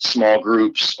small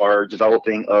groups, our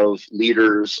developing of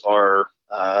leaders, our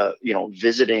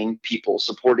visiting people,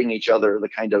 supporting each other, the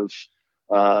kind of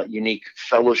unique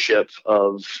fellowship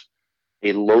of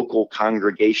a local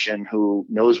congregation who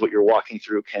knows what you're walking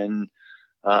through, can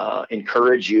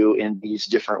encourage you in these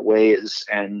different ways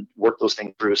and work those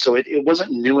things through. So it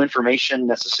wasn't new information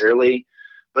necessarily,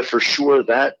 but for sure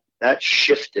that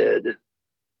shifted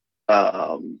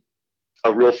a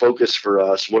real focus for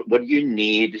us. What do you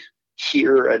need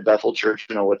here at Bethel Church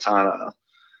in Owatonna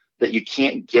that you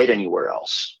can't get anywhere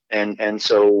else? And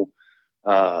so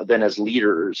then as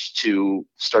leaders to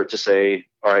start to say,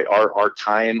 all right, our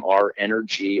time, our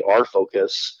energy, our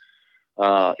focus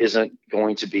isn't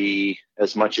going to be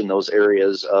as much in those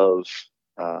areas of,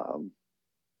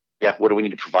 what do we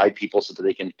need to provide people so that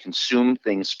they can consume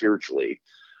things spiritually?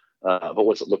 But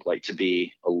what's it look like to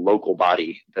be a local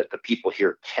body that the people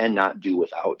here cannot do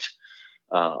without?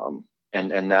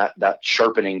 And that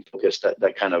sharpening focus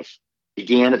that kind of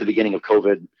began at the beginning of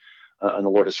COVID, and the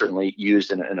Lord has certainly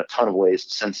used in a ton of ways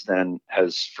since then,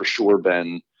 has for sure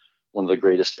been one of the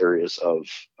greatest areas of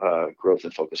growth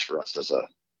and focus for us as a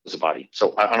body.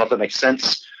 So I don't know if that makes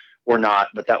sense or not,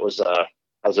 but that was a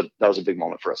big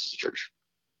moment for us as a church.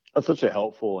 That's such a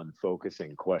helpful and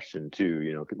focusing question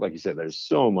too. Like you said, there's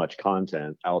so much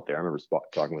content out there. I remember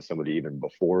talking with somebody even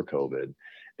before COVID,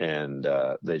 and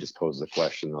they just posed the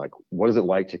question like, what is it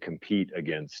like to compete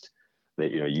against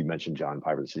you mentioned John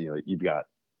Piper. So, you've got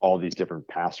all these different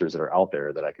pastors that are out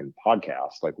there that I can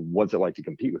podcast. Like, what's it like to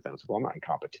compete with them? So, well, I'm not in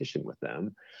competition with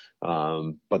them.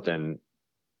 But then,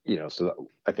 so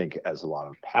I think as a lot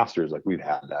of pastors, like, we've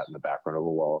had that in the background of,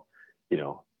 well,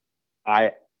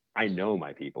 I know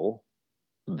my people.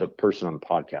 The person on the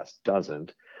podcast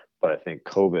doesn't. But I think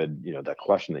COVID, that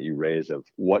question that you raised of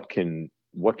what can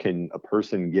a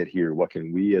person get here? What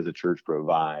can we as a church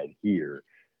provide here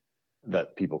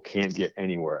that people can't get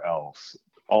anywhere else?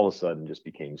 All of a sudden just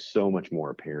became so much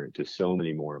more apparent to so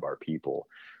many more of our people.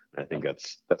 And I think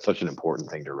that's such an important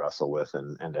thing to wrestle with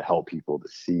and to help people to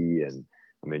see. And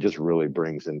I mean, it just really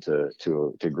brings into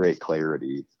to great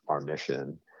clarity our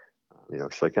mission.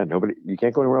 It's like, you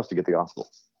can't go anywhere else to get the gospel.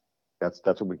 That's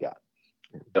what we got.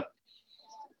 Yeah.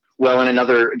 Well, and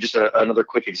another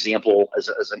quick example as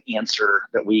an answer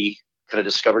that we kind of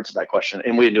discovered to that question,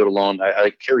 and we didn't do it alone.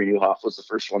 Carrie Newhoff was the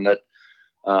first one that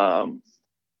kind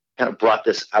of brought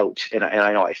this out, and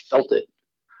I know I felt it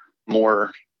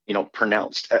more,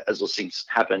 pronounced as those things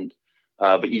happened.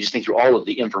 But you just think through all of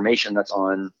the information that's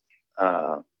on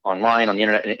online on the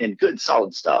internet and good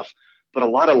solid stuff, but a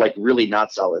lot of like really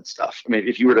not solid stuff. I mean,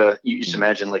 if you were to, you just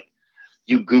imagine like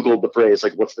you Googled the phrase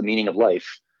like, what's the meaning of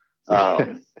life?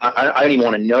 I don't even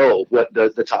want to know what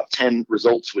the top 10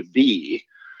 results would be.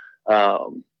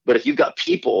 But if you've got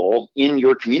people in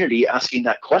your community asking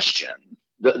that question,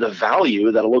 the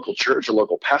value that a local church, a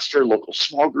local pastor, local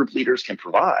small group leaders can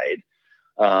provide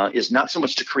is not so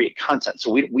much to create content.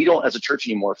 So we don't, as a church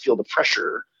anymore, feel the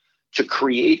pressure to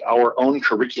create our own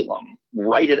curriculum,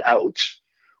 write it out.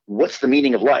 What's the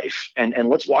meaning of life? And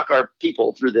let's walk our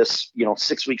people through this,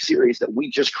 6-week series that we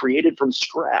just created from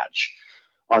scratch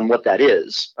on what that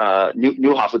is.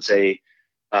 Newhoff would say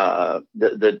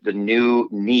the new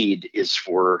need is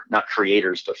for not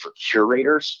creators, but for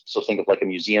curators. So think of like a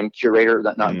museum curator,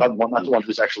 not the one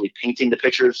who's actually painting the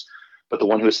pictures, but the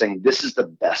one who is saying, this is the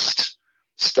best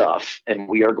stuff, and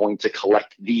we are going to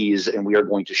collect these, and we are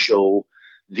going to show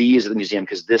these at the museum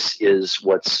because this is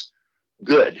what's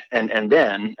good. And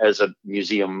then as a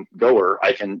museum goer,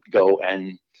 I can go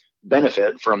and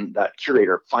benefit from that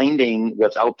curator finding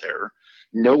what's out there,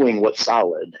 knowing what's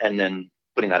solid, and then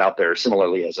putting that out there.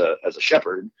 Similarly, as a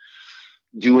shepherd,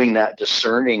 doing that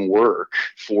discerning work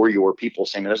for your people,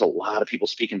 saying there's a lot of people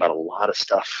speaking about a lot of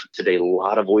stuff today, a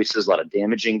lot of voices, a lot of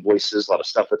damaging voices, a lot of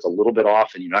stuff that's a little bit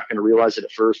off, and you're not going to realize it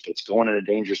at first, but it's going in a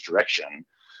dangerous direction.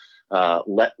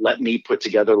 Let me put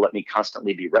together, let me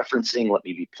constantly be referencing, let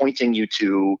me be pointing you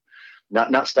to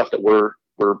not stuff that we're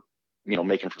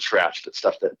making from scratch, but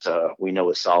stuff that we know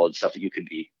is solid, stuff that you could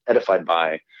be edified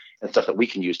by, and stuff that we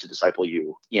can use to disciple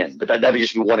you in. But that would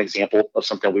just be one example of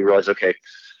something we realize, okay,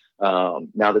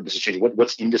 now that this is changing,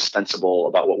 what's indispensable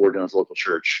about what we're doing as a local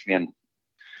church, and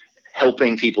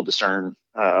helping people discern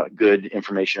good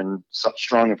information,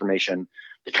 strong information,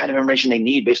 the kind of information they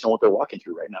need based on what they're walking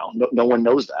through right now. No one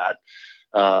knows that,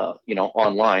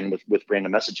 online with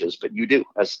random messages, but you do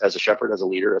as a shepherd, as a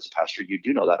leader, as a pastor, you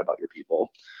do know that about your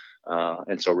people.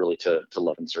 And so really to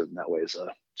love and serve in that way is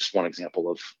just one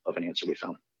example of an answer we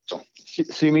found. So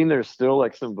you mean there's still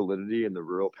like some validity in the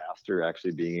rural pastor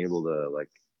actually being able to like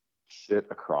sit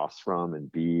across from and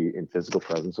be in physical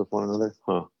presence with one another?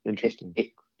 Huh. Interesting.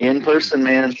 In person,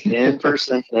 man. In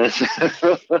person. Is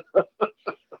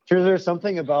there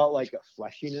something about like a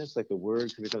fleshiness, like the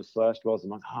word becomes flesh, dwells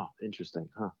among? Oh, interesting.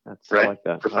 Huh. That's right. I like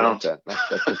that. Profound. I like that.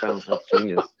 That's profound. That's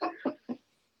genius.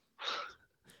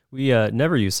 We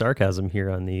never use sarcasm here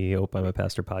on the Ope I'm a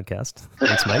Pastor podcast.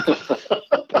 Thanks, Mike.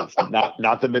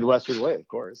 Not the Midwestern way, of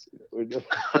course.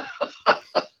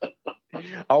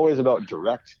 Always about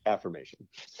direct affirmation.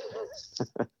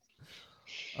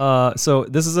 So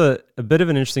this is a bit of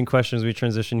an interesting question as we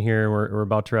transition here. We're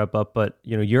about to wrap up, but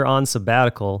you're on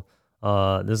sabbatical.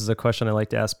 This is a question I like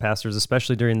to ask pastors,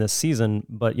 especially during this season.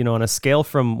 But on a scale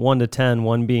from 1 to 10,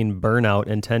 1 being burnout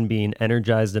and 10 being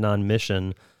energized and on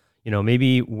mission,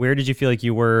 maybe where did you feel like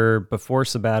you were before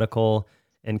sabbatical,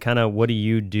 and kind of what do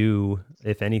you do,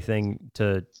 if anything,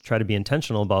 to try to be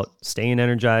intentional about staying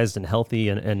energized and healthy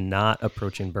and not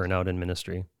approaching burnout in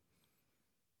ministry?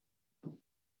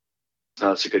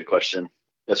 That's a good question.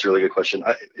 That's a really good question.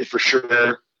 For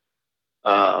sure.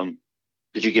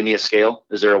 Did you give me a scale?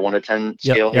 Is there a 1 to 10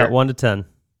 scale here? Yeah, 1 to 10.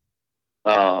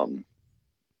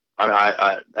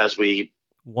 As we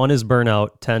 1 is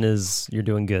burnout, 10 is you're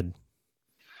doing good.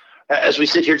 As we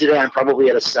sit here today, I'm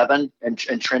probably at a 7 and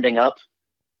trending up.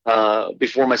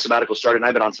 Before my sabbatical started, and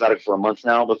I've been on sabbatical for a month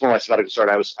now. Before my sabbatical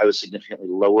started, I was significantly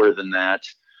lower than that.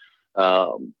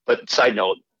 But side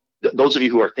note, those of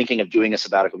you who are thinking of doing a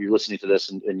sabbatical, if you're listening to this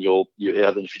and you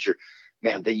have in the future,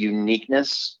 man, the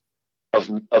uniqueness of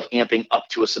amping up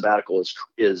to a sabbatical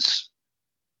is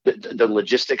the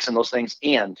logistics and those things.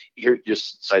 And here,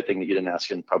 just side thing that you didn't ask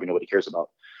and probably nobody cares about,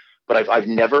 but I've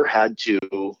never had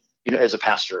to, as a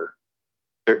pastor,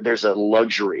 there's a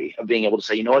luxury of being able to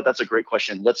say, you know what, that's a great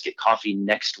question. Let's get coffee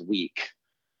next week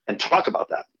and talk about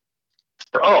that.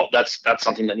 Or, oh, that's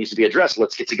something that needs to be addressed.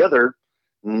 Let's get together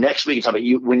next week and talk about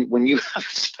you. When you have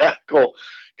a sabbatical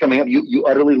coming up, you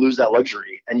utterly lose that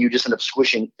luxury, and you just end up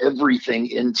squishing everything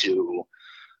into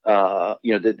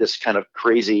this kind of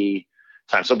crazy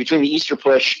time. So between the Easter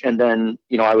push and then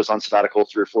I was on sabbatical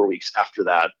 3 or 4 weeks after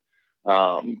that,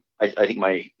 I think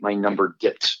my number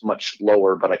dipped much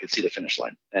lower, but I could see the finish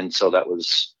line, and so that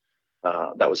was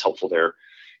helpful there.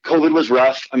 COVID was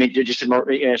rough. I mean, just to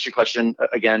answer your question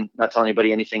again, not telling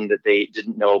anybody anything that they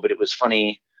didn't know, but it was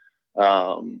funny.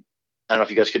 I don't know if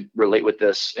you guys could relate with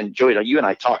this. And Joey, you and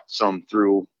I talked some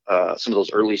through some of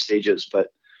those early stages,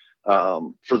 but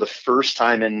for the first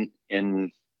time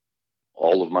in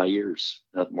all of my years,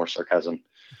 not more sarcasm,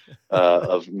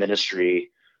 of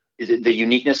ministry, the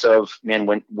uniqueness of, man,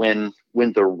 when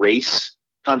the race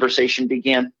conversation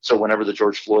began. So whenever the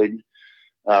George Floyd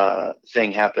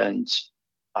thing happened,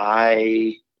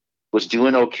 I was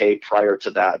doing okay prior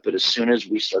to that, but as soon as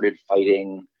we started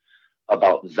fighting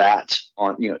about that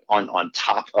on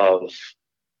top of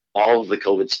all of the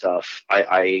COVID stuff,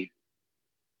 I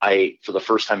for the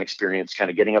first time experienced kind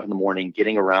of getting up in the morning,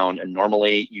 getting around, and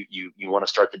normally you want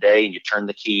to start the day and you turn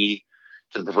the key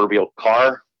to the proverbial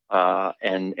car,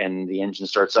 and the engine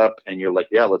starts up and you're like,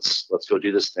 yeah, let's go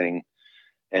do this thing.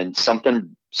 And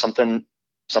something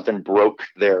broke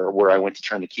there where I went to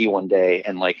turn the key one day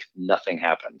and like nothing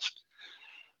happened.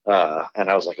 And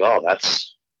I was like, oh,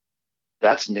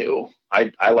 that's new.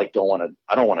 I don't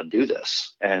want to do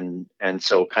this. And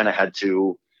so kind of had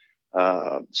to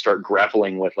start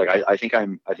grappling with, like, I think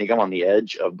I'm on the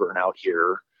edge of burnout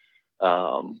here.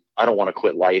 I don't want to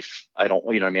quit life. I don't,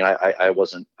 you know what I mean?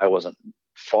 I wasn't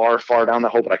far down that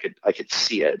hole, but I could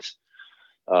see it.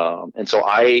 And so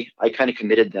I kind of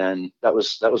committed then. That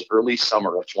was early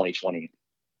summer of 2020.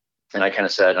 And I kind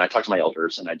of said, and I talked to my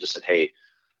elders and I just said, hey,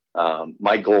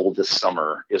 my goal this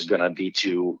summer is going to be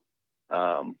to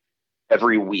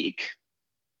every week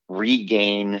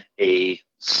regain a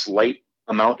slight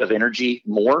amount of energy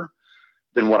more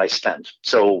than what I spend.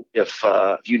 So if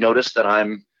you notice that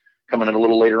I'm coming in a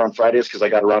little later on Fridays because I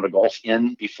got a round of golf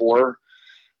in before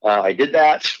I did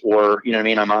that, or, you know what I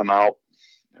mean, I'm out.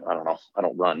 I don't know. I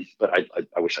don't run, but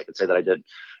I wish I could say that I did.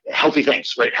 Healthy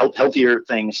things, right? Healthier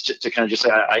things to kind of just say,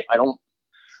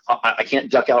 I can't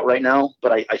duck out right now,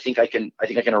 but I think I can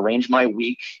arrange my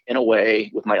week in a way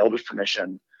with my elders'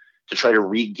 permission to try to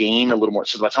regain a little more.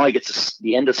 So by the time I get to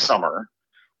the end of summer,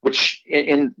 which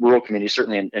in rural communities,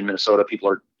 certainly in Minnesota, people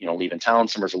are, leaving town.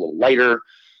 Summer's a little lighter,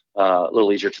 a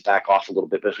little easier to back off a little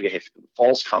bit. But if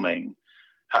fall's coming,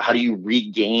 how do you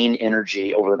regain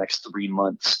energy over the next 3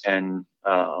 months? And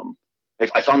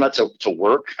I found that to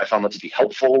work. I found that to be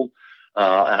helpful.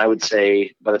 And I would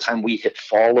say by the time we hit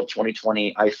fall of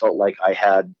 2020, I felt like I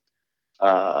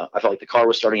felt like the car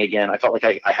was starting again. I felt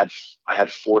like I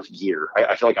had fourth gear.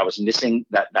 I feel like I was missing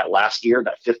that last gear,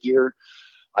 that fifth gear.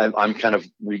 I'm kind of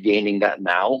regaining that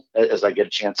now as I get a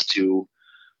chance to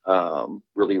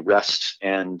really rest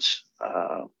and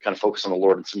kind of focus on the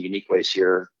Lord in some unique ways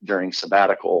here during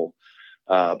sabbatical.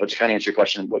 But to kind of answer your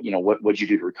question, what would you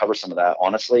do to recover some of that?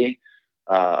 Honestly,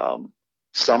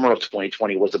 summer of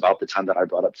 2020 was about the time that I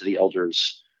brought up to the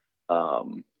elders,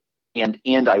 and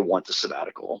I want the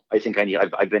sabbatical. I think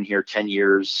I've been here 10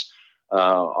 years.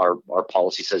 Our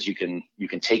policy says you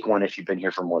can take one if you've been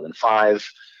here for more than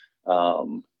 5.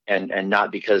 And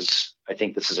not because I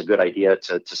think this is a good idea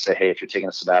to say, hey, if you're taking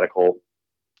a sabbatical,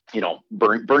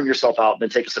 burn yourself out, then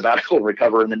take a sabbatical,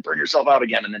 recover, and then burn yourself out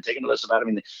again, and then take another sabbatical.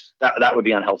 I mean, that would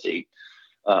be unhealthy.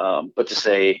 But to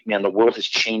say, man, the world has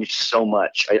changed so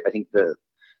much. I think the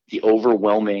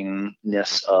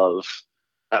overwhelmingness of,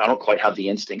 I don't quite have the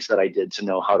instincts that I did to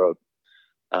know how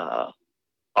to,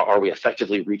 are we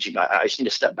effectively reaching? I just need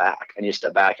to step back. I need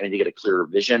to get a clearer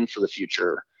vision for the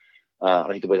future. I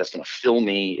think the way that's going to fill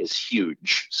me is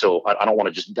huge. So I don't want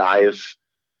to just dive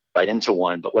right into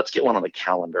one, but let's get one on the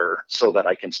calendar so that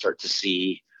I can start to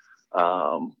see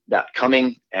that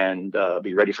coming and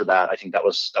be ready for that. I think that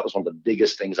was one of the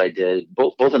biggest things I did,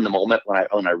 both in the moment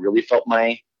when I really felt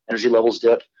my energy levels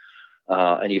dip,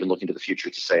 and even looking to the future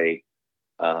to say,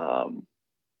 I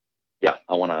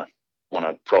want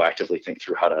to proactively think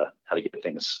through how to get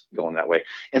things going that way.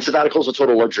 And sabbatical is a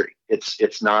total luxury.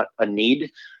 It's not a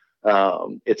need.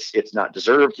 It's not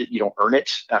deserved. You don't earn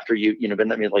it after you've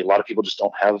been. I mean, like, a lot of people just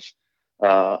don't have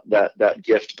that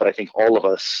gift. But I think all of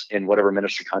us, in whatever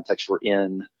ministry context we're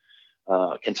in,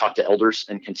 can talk to elders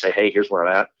and can say, hey, here's where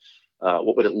I'm at.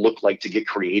 What would it look like to get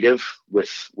creative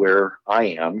with where I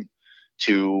am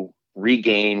to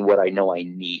regain what I know I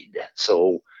need?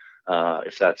 So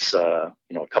if that's a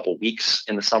couple weeks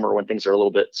in the summer when things are a little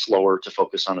bit slower, to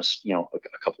focus on a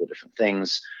couple of different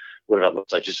things. What that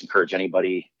looks like, just encourage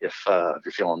anybody, if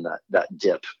you're feeling that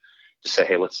dip, to say,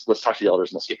 hey, let's talk to the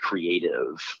elders and let's get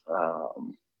creative.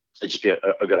 It'd just be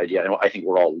a good idea. I think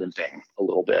we're all limping a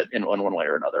little bit in one way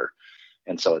or another,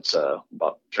 and so it's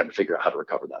about trying to figure out how to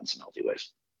recover that in some healthy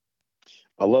ways.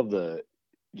 I love the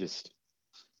just,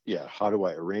 yeah, how do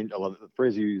I arrange? I love the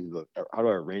phrase you use, how do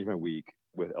I arrange my week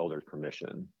with elders'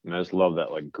 permission? And I just love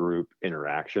that like group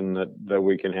interaction that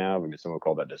we can have. I mean, some would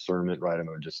call that discernment, right? I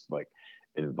mean, just like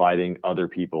inviting other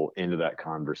people into that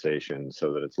conversation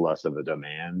so that it's less of a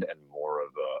demand and more of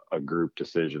a group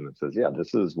decision that says, yeah,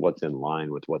 this is what's in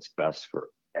line with what's best for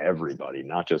everybody,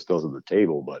 not just those at the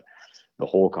table, but the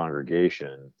whole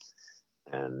congregation.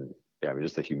 And yeah, I mean,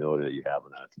 just the humility that you have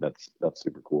in that, that's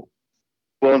super cool.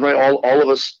 Well, and right, all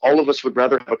of us would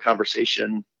rather have a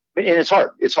conversation, and it's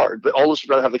hard, but all of us would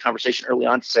rather have the conversation early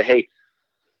on to say, hey,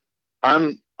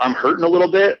 I'm hurting a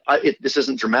little bit. This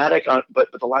isn't dramatic, but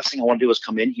the last thing I want to do is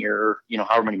come in here,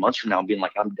 however many months from now, and being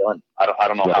like, I'm done. I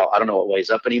don't know Right. I don't know what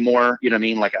weighs up anymore. You know what I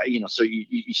mean? Like, so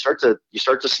you start to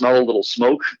smell a little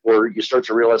smoke, or you start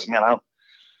to realize, man, I don't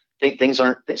think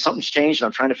something's changed, and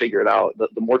I'm trying to figure it out.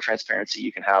 The more transparency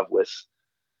you can have with,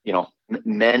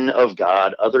 men of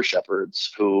God, other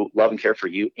shepherds who love and care for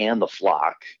you and the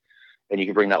flock, and you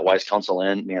can bring that wise counsel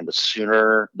in, man, the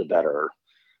sooner the better.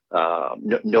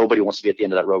 Nobody wants to be at the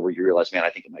end of that road where you realize, man, I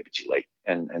think it might be too late.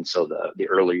 And so the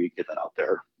earlier you get that out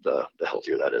there, the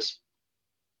healthier that is.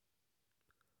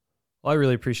 Well, I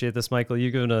really appreciate this, Michael.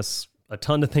 You've given us a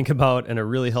ton to think about and a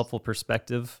really helpful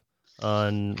perspective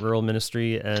on rural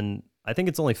ministry. And I think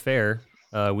it's only fair.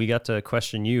 We got to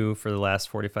question you for the last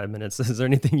 45 minutes. Is there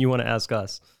anything you want to ask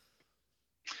us?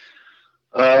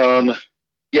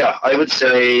 Yeah, I would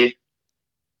say,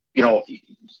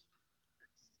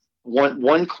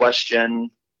 one question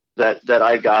that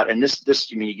I got, and this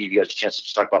give you guys a chance to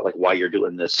just talk about like why you're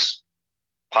doing this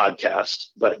podcast.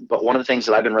 But one of the things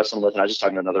that I've been wrestling with, and I was just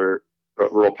talking to another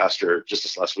rural pastor just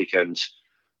this last weekend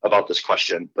about this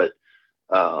question. But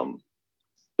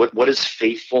what does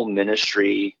faithful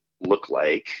ministry look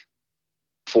like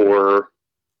for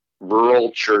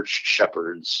rural church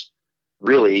shepherds,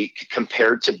 really,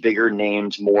 compared to bigger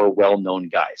named, more well-known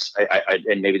guys?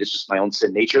 And maybe this is my own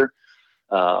sin nature,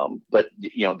 but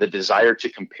the desire to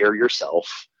compare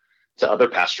yourself to other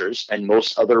pastors, and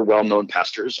most other well-known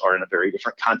pastors are in a very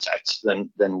different context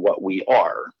than what we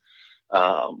are.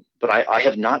 But I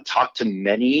have not talked to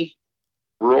many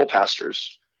rural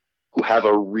pastors who have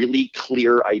a really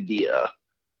clear idea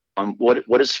on what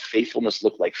does faithfulness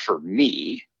look like for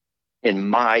me in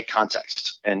my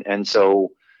context. And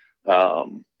so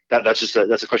that's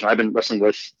a question I've been wrestling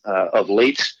with of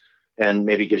late, and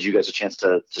maybe gives you guys a chance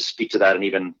to speak to that. And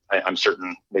even I'm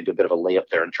certain maybe a bit of a layup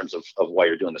there in terms of why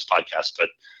you're doing this podcast,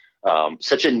 but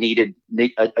such a needed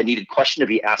question to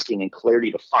be asking and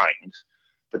clarity to find.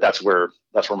 But that's where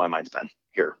my mind's been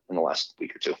here in the last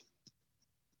week or two.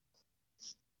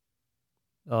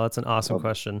 Oh, that's an awesome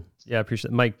question. Yeah, I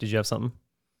appreciate it. Mike, did you have something?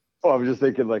 Oh, I was just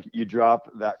thinking, like, you drop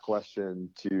that question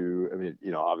to, I mean,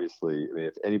 obviously,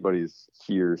 if anybody's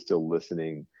here still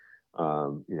listening,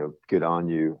 good on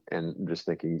you. And I'm just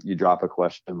thinking, you drop a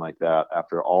question like that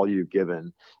after all you've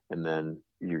given, and then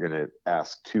you're going to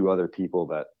ask two other people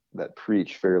that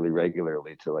preach fairly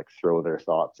regularly to like throw their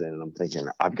thoughts in. And I'm thinking,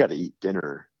 I've got to eat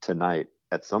dinner tonight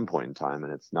at some point in time,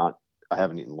 and I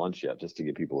haven't eaten lunch yet, just to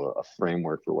give people a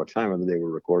framework for what time of the day we're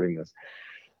recording this.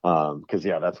 Because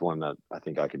that's one that I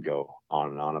think I could go on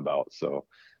and on about. So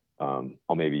I'll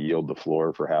maybe yield the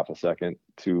floor for half a second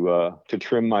to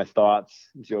trim my thoughts,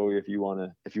 Joey, if you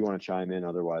want to chime in.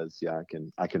 Otherwise, yeah,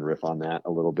 I can riff on that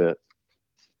a little bit.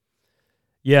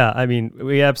 Yeah, I mean,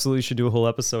 we absolutely should do a whole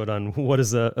episode on what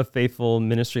does a faithful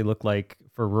ministry look like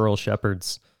for rural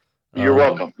shepherds. You're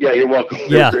welcome. Yeah, you're welcome.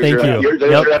 Yeah, thank you. There's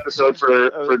your episode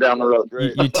for down the road.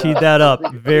 You teed that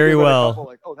up very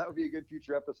well. That would be a good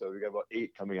future episode. We got about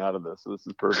 8 coming out of this, so this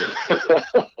is perfect.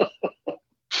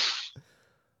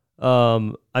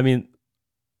 I mean,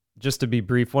 just to be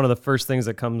brief, one of the first things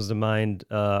that comes to mind,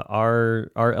 our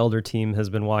elder team has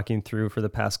been walking through for the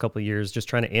past couple of years, just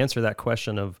trying to answer that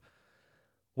question of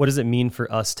what does it mean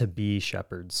for us to be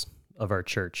shepherds of our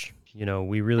church?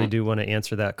 We really do want to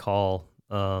answer that call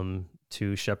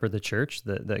to shepherd the church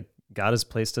that God has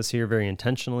placed us here very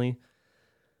intentionally.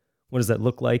 What does that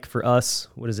look like for us?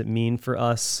 What does it mean for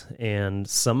us? And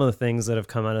some of the things that have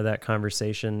come out of that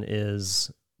conversation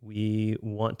is we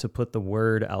want to put the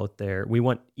word out there. We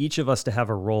want each of us to have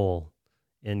a role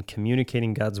in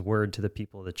communicating God's word to the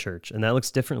people of the church. And that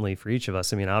looks differently for each of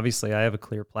us. I mean, obviously I have a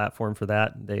clear platform for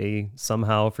that. They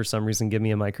somehow, for some reason, give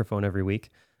me a microphone every week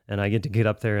and I get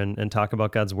up there and talk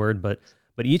about God's word. But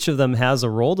each of them has a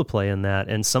role to play in that.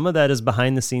 And some of that is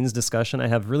behind the scenes discussion. I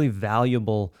have really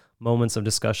valuable moments of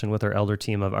discussion with our elder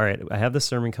team of, all right, I have this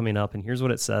sermon coming up and here's what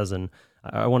it says. And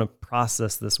I want to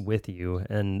process this with you.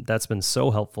 And that's been so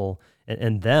helpful.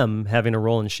 And them having a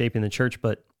role in shaping the church.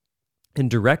 But in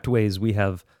direct ways, we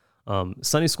have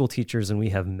Sunday school teachers, and we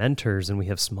have mentors, and we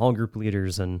have small group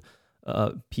leaders, and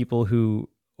people who,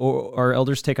 or our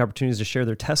elders take opportunities to share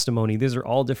their testimony. These are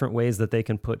all different ways that they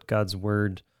can put God's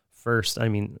word first. I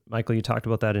mean, Michael, you talked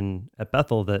about that at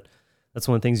Bethel, that's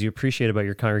one of the things you appreciate about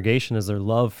your congregation is their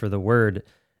love for the word.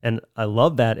 And I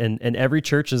love that. And every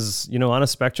church is, on a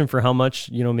spectrum for how much,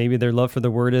 maybe their love for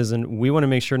the word is. And we want to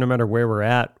make sure no matter where we're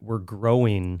at, we're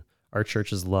growing our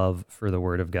church's love for the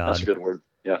word of God. That's a good word.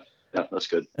 Yeah. Yeah, that's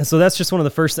good. And so that's just one of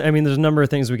the first, there's a number of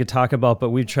things we could talk about,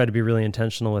 but we've tried to be really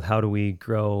intentional with how do we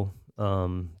grow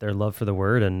their love for the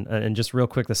word. And just real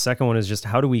quick, the second one is just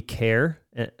how do we care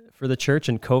for the church?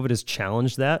 And COVID has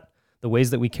challenged that. The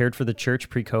ways that we cared for the church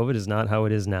pre-COVID is not how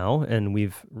it is now. And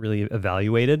we've really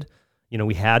evaluated,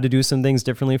 we had to do some things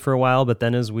differently for a while, but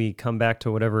then as we come back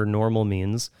to whatever normal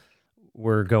means,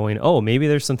 we're going, oh, maybe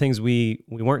there's some things we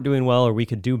weren't doing well or we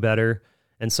could do better.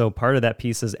 And so part of that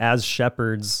piece is as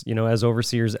shepherds, as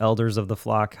overseers, elders of the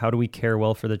flock, how do we care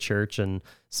well for the church? And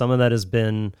some of that has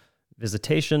been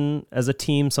visitation as a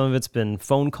team. Some of it's been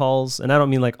phone calls. And I don't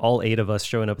mean like all 8 of us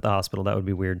showing up at the hospital. That would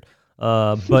be weird.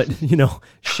 But,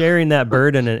 sharing that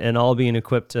burden and all being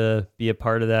equipped to be a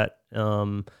part of that.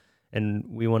 And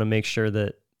we want to make sure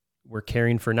that we're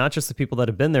caring for not just the people that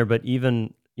have been there, but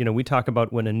even, we talk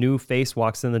about when a new face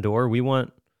walks in the door, we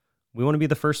want to be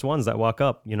the first ones that walk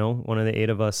up, one of the 8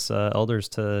 of us elders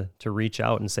to reach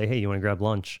out and say, hey, you want to grab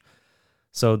lunch?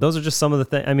 So those are just some of the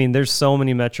things. There's so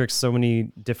many metrics, so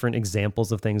many different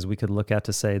examples of things we could look at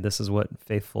to say this is what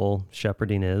faithful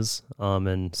shepherding is.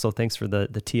 And so thanks for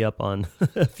the tee up on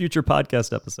a future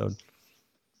podcast episode.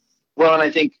 Well, and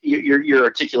I think you're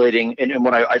articulating, and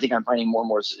what I think I'm finding more and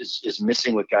more is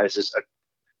missing with guys is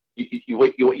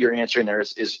what you're answering there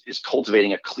is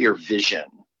cultivating a clear vision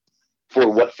for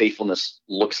what faithfulness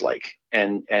looks like,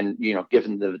 and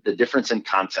given the difference in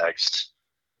context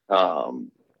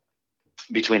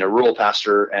between a rural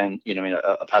pastor and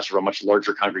a pastor of a much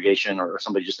larger congregation or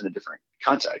somebody just in a different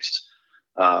context.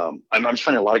 I'm just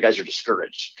finding a lot of guys are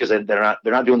discouraged because they're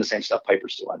not doing the same stuff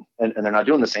Piper's doing, and they're not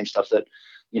doing the same stuff that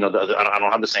I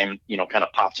don't have the same kind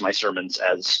of pop to my sermons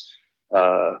as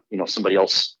somebody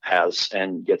else has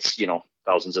and gets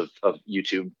thousands of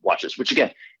YouTube watches, which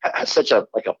again has such a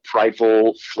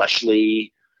prideful,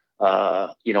 fleshly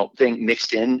thing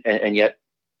mixed in, and yet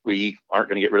we aren't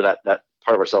going to get rid of that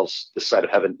part of ourselves this side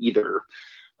of heaven either.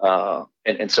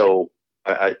 And so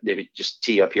I maybe just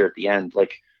tee up here at the end,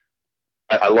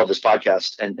 I love this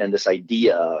podcast and this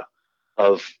idea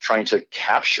of trying to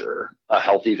capture a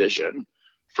healthy vision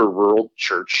for rural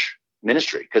church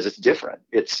ministry, because it's different.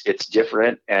 It's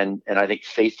different. And I think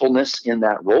faithfulness in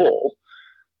that role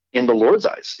in the Lord's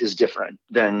eyes is different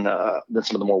than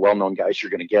some of the more well-known guys you're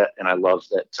going to get. And I love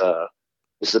that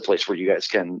this is a place where you guys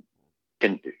can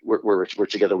we're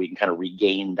together. We can kind of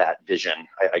regain that vision,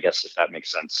 I guess, if that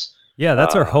makes sense. Yeah,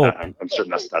 that's our hope. I'm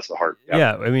certain that's the heart.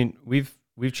 Yeah.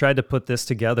 We've tried to put this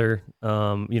together.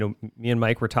 Me and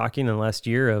Mike were talking in the last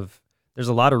year there's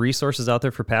a lot of resources out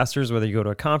there for pastors, whether you go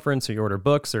to a conference or you order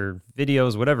books or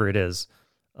videos, whatever it is,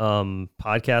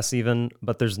 podcasts even,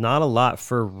 but there's not a lot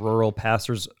for rural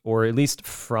pastors, or at least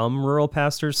from rural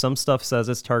pastors. Some stuff says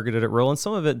it's targeted at rural, and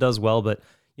some of it does well, but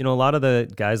a lot of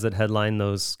the guys that headline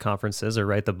those conferences or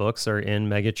write the books are in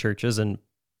mega churches, and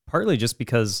partly just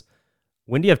because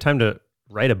when do you have time to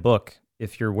write a book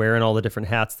if you're wearing all the different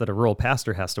hats that a rural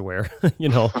pastor has to wear,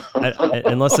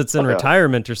 unless it's in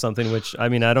retirement or something, which, I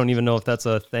don't even know if that's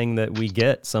a thing that we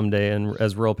get someday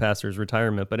as rural pastors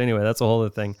retirement. But anyway, that's a whole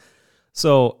other thing.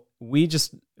 So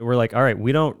we're like, all right,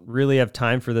 we don't really have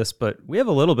time for this, but we have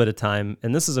a little bit of time,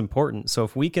 and this is important. So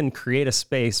if we can create a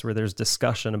space where there's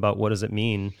discussion about what does it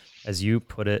mean, as you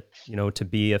put it, to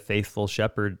be a faithful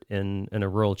shepherd in a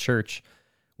rural church,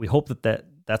 we hope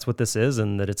that's what this is,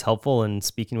 and that it's helpful, and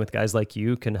speaking with guys like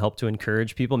you can help to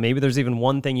encourage people. Maybe there's even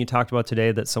one thing you talked about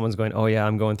today that someone's going, oh yeah,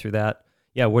 I'm going through that.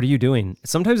 Yeah, what are you doing?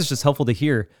 Sometimes it's just helpful to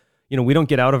hear. We don't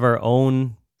get out of our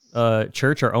own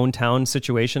church, our own town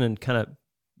situation, and kind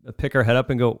of pick our head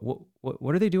up and go,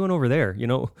 what are they doing over there?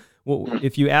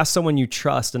 If you ask someone you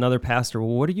trust, another pastor,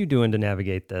 well, what are you doing to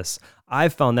navigate this?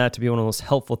 I've found that to be one of the most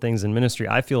helpful things in ministry.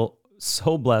 I feel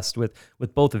so blessed with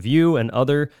both of you and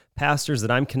other pastors that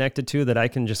I'm connected to, that I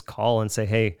can just call and say,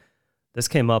 hey, this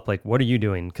came up, what are you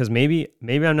doing? Because maybe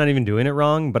I'm not even doing it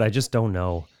wrong, but I just don't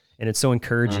know. And it's so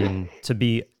encouraging to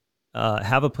be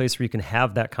have a place where you can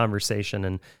have that conversation.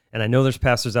 And I know there's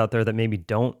pastors out there that maybe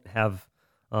don't have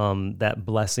that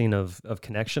blessing of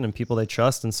connection and people they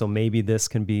trust. And so maybe this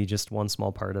can be just one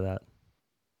small part of that.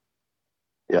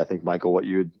 Yeah, I think, Michael, what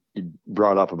you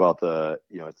brought up about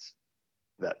it's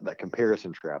that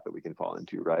comparison trap that we can fall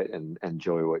into, right? And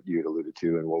Joey, what you had alluded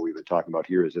to and what we've been talking about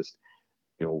here is just,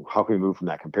 how can we move from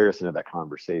that comparison to that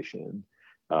conversation?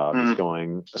 Just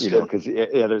going, because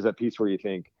there's that piece where you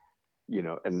think,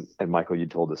 and Michael, you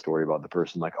told the story about the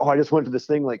person like, oh, I just went to this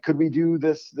thing, like, could we do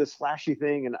this flashy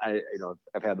thing? And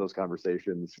I've had those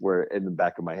conversations where in the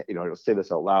back of my head, I don't say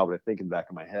this out loud, but I think in the back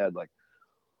of my head, like,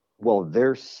 well,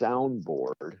 their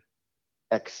soundboard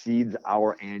exceeds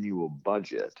our annual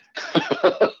budget.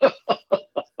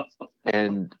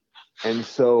 and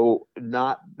so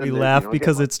we laugh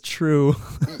because it's true.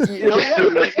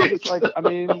 It's like, I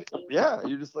mean,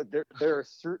 you're just like, there are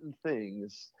certain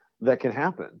things that can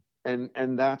happen.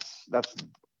 And that's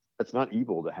not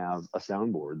evil to have a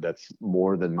soundboard that's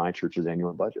more than my church's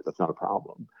annual budget. That's not a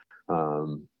problem.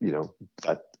 I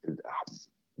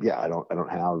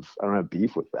don't have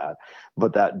beef with that,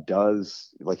 but that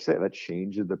does, like you say, that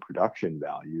changes the production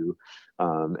value.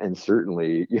 And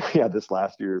certainly, this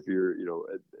last year, if you're,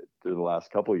 through the last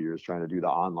couple of years trying to do the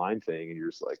online thing, and you're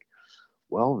just like,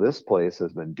 well, this place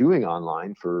has been doing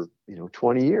online for,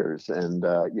 20 years. And,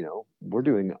 we're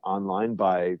doing online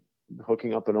by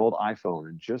hooking up an old iPhone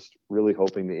and just really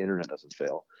hoping the internet doesn't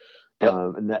fail. Yep.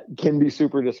 And that can be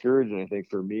super discouraging. I think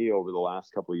for me over the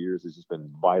last couple of years, it's just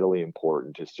been vitally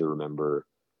important just to remember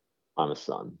I'm a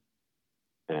son.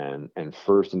 And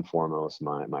first and foremost,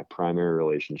 my primary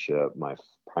relationship, my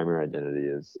primary identity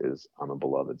is I'm a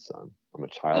beloved son. I'm a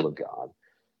child of God.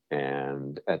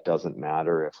 And it doesn't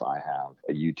matter if I have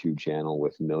a YouTube channel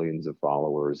with millions of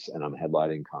followers and I'm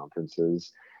headlining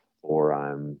conferences, or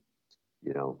I'm,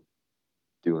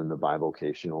 doing the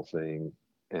bivocational thing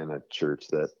in a church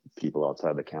that people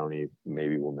outside the county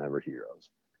maybe will never hear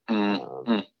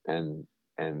of. And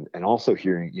also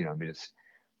hearing, it's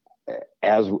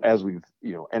as we've,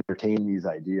 entertained these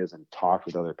ideas and talked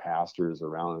with other pastors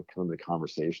around some of the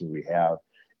conversations we have,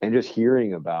 and just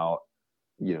hearing about,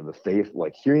 the faith,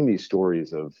 like hearing these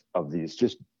stories of these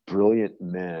just brilliant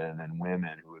men and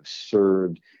women who have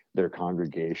served their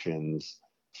congregations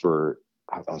for,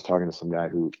 I was talking to some guy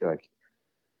who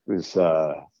was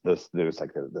there was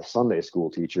like the Sunday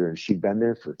school teacher, and she'd been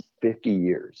there for 50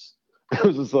 years. I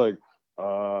was just like,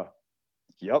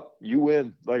 yep, you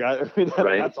win. Like,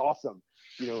 that's awesome.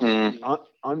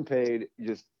 Unpaid,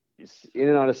 just in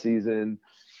and out of season.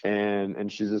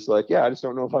 And she's just like, yeah, I just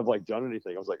don't know if I've like done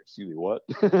anything. I was like, excuse me, what?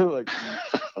 Like,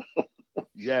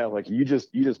 yeah, like you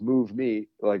just moved me,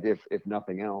 like if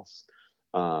nothing else.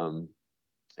 And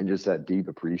just that deep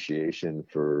appreciation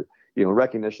for,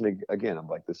 recognition again of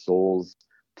like the soul's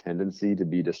tendency to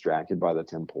be distracted by the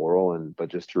temporal, but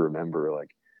just to remember, like,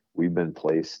 we've been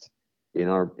placed in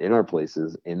our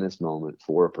places in this moment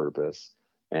for a purpose,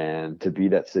 and to be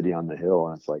that city on the hill.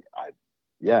 And it's like,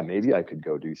 maybe I could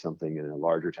go do something in a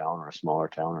larger town or a smaller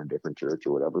town or a different church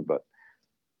or whatever, but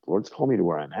the Lord's called me to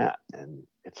where I'm at, and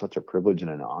it's such a privilege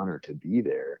and an honor to be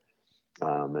there.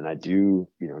 And I do,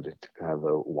 to have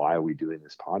why are we doing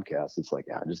this podcast? It's like,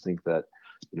 I just think that,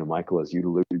 Michael, as you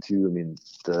alluded to, I mean,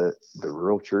 the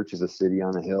rural church is a city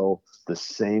on a hill, the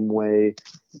same way,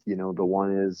 the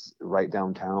one is right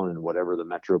downtown in whatever the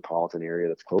metropolitan area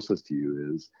that's closest to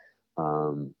you is.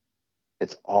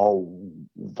 It's all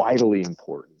vitally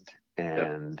important.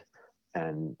 So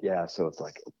it's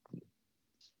like,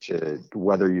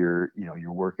 whether you're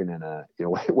working in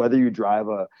whether you drive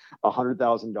a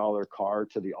 $100,000 car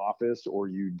to the office, or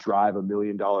you drive $1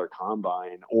 million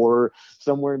combine, or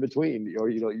somewhere in between,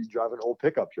 or you drive an old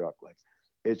pickup truck, like,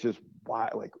 it's just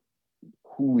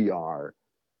who we are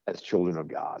as children of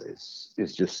God is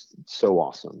just so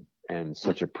awesome, and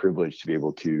such a privilege to be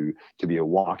able to be a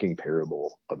walking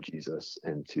parable of Jesus,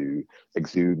 and to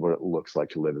exude what it looks like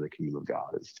to live in the kingdom of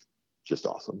God is just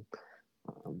awesome.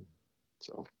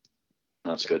 So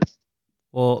that's good.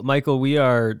 Well, Michael, we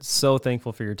are so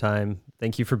thankful for your time.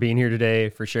 Thank you for being here today,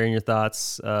 for sharing your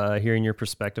thoughts, hearing your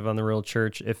perspective on the rural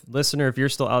church. If you're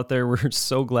still out there, we're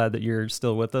so glad that you're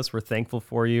still with us. We're thankful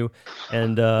for you.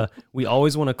 And we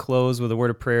always want to close with a word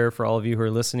of prayer for all of you who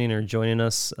are listening or joining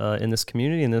us in this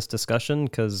community, in this discussion,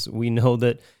 because we know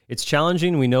that it's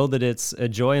challenging. We know that it's a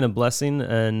joy and a blessing,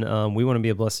 and we want to be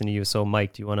a blessing to you. So,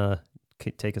 Mike, do you want to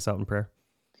take us out in prayer?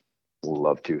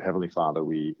 Love to. Heavenly Father,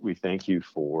 we thank you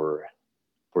for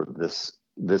this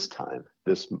time,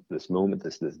 this moment,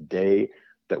 this day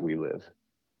that we live.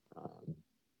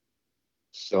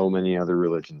 So many other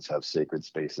religions have sacred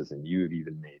spaces, and you've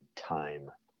even made time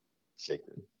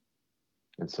sacred.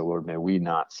 And so, Lord, may we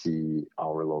not see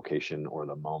our location or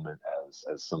the moment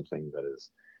as something that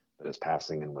is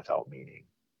passing and without meaning.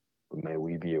 But may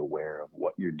we be aware of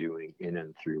what you're doing in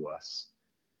and through us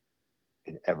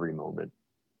in every moment.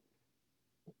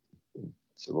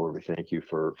 So Lord, we thank you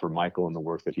for Michael and the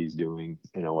work that he's doing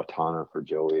in Owatonna, for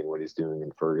Joey and what he's doing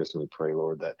in Fergus. And we pray,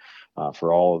 Lord, that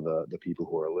for all of the people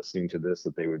who are listening to this,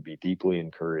 that they would be deeply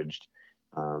encouraged,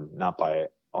 not by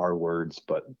our words,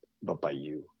 but by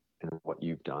you and what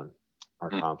you've done.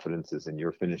 Our confidence is in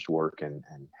your finished work, and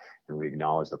we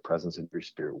acknowledge the presence of your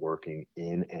Spirit working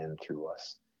in and through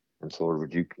us. And so, Lord,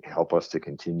 would you help us to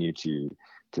continue to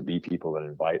be people that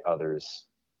invite others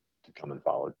to come and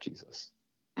follow Jesus.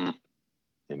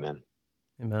 Amen.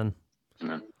 Amen.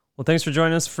 Amen. Well, thanks for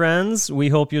joining us, friends. We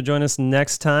hope you'll join us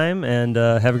next time, and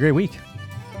have a great week.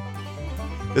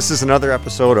 This is another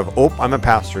episode of I'm a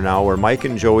Pastor Now, where Mike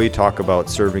and Joey talk about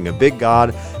serving a big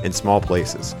God in small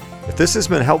places. If this has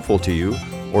been helpful to you,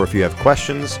 or if you have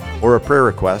questions or a prayer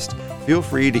request, feel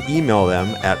free to email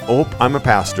them at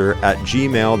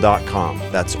opimapastor@gmail.com.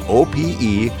 That's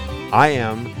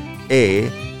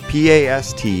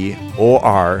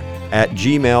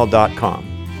OPEIMAPASTOR@gmail.com.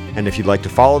 And if you'd like to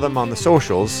follow them on the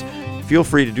socials, feel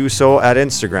free to do so at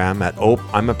Instagram at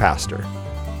I'm a Pastor.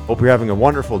 Hope you're having a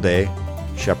wonderful day.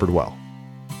 Shepherd well.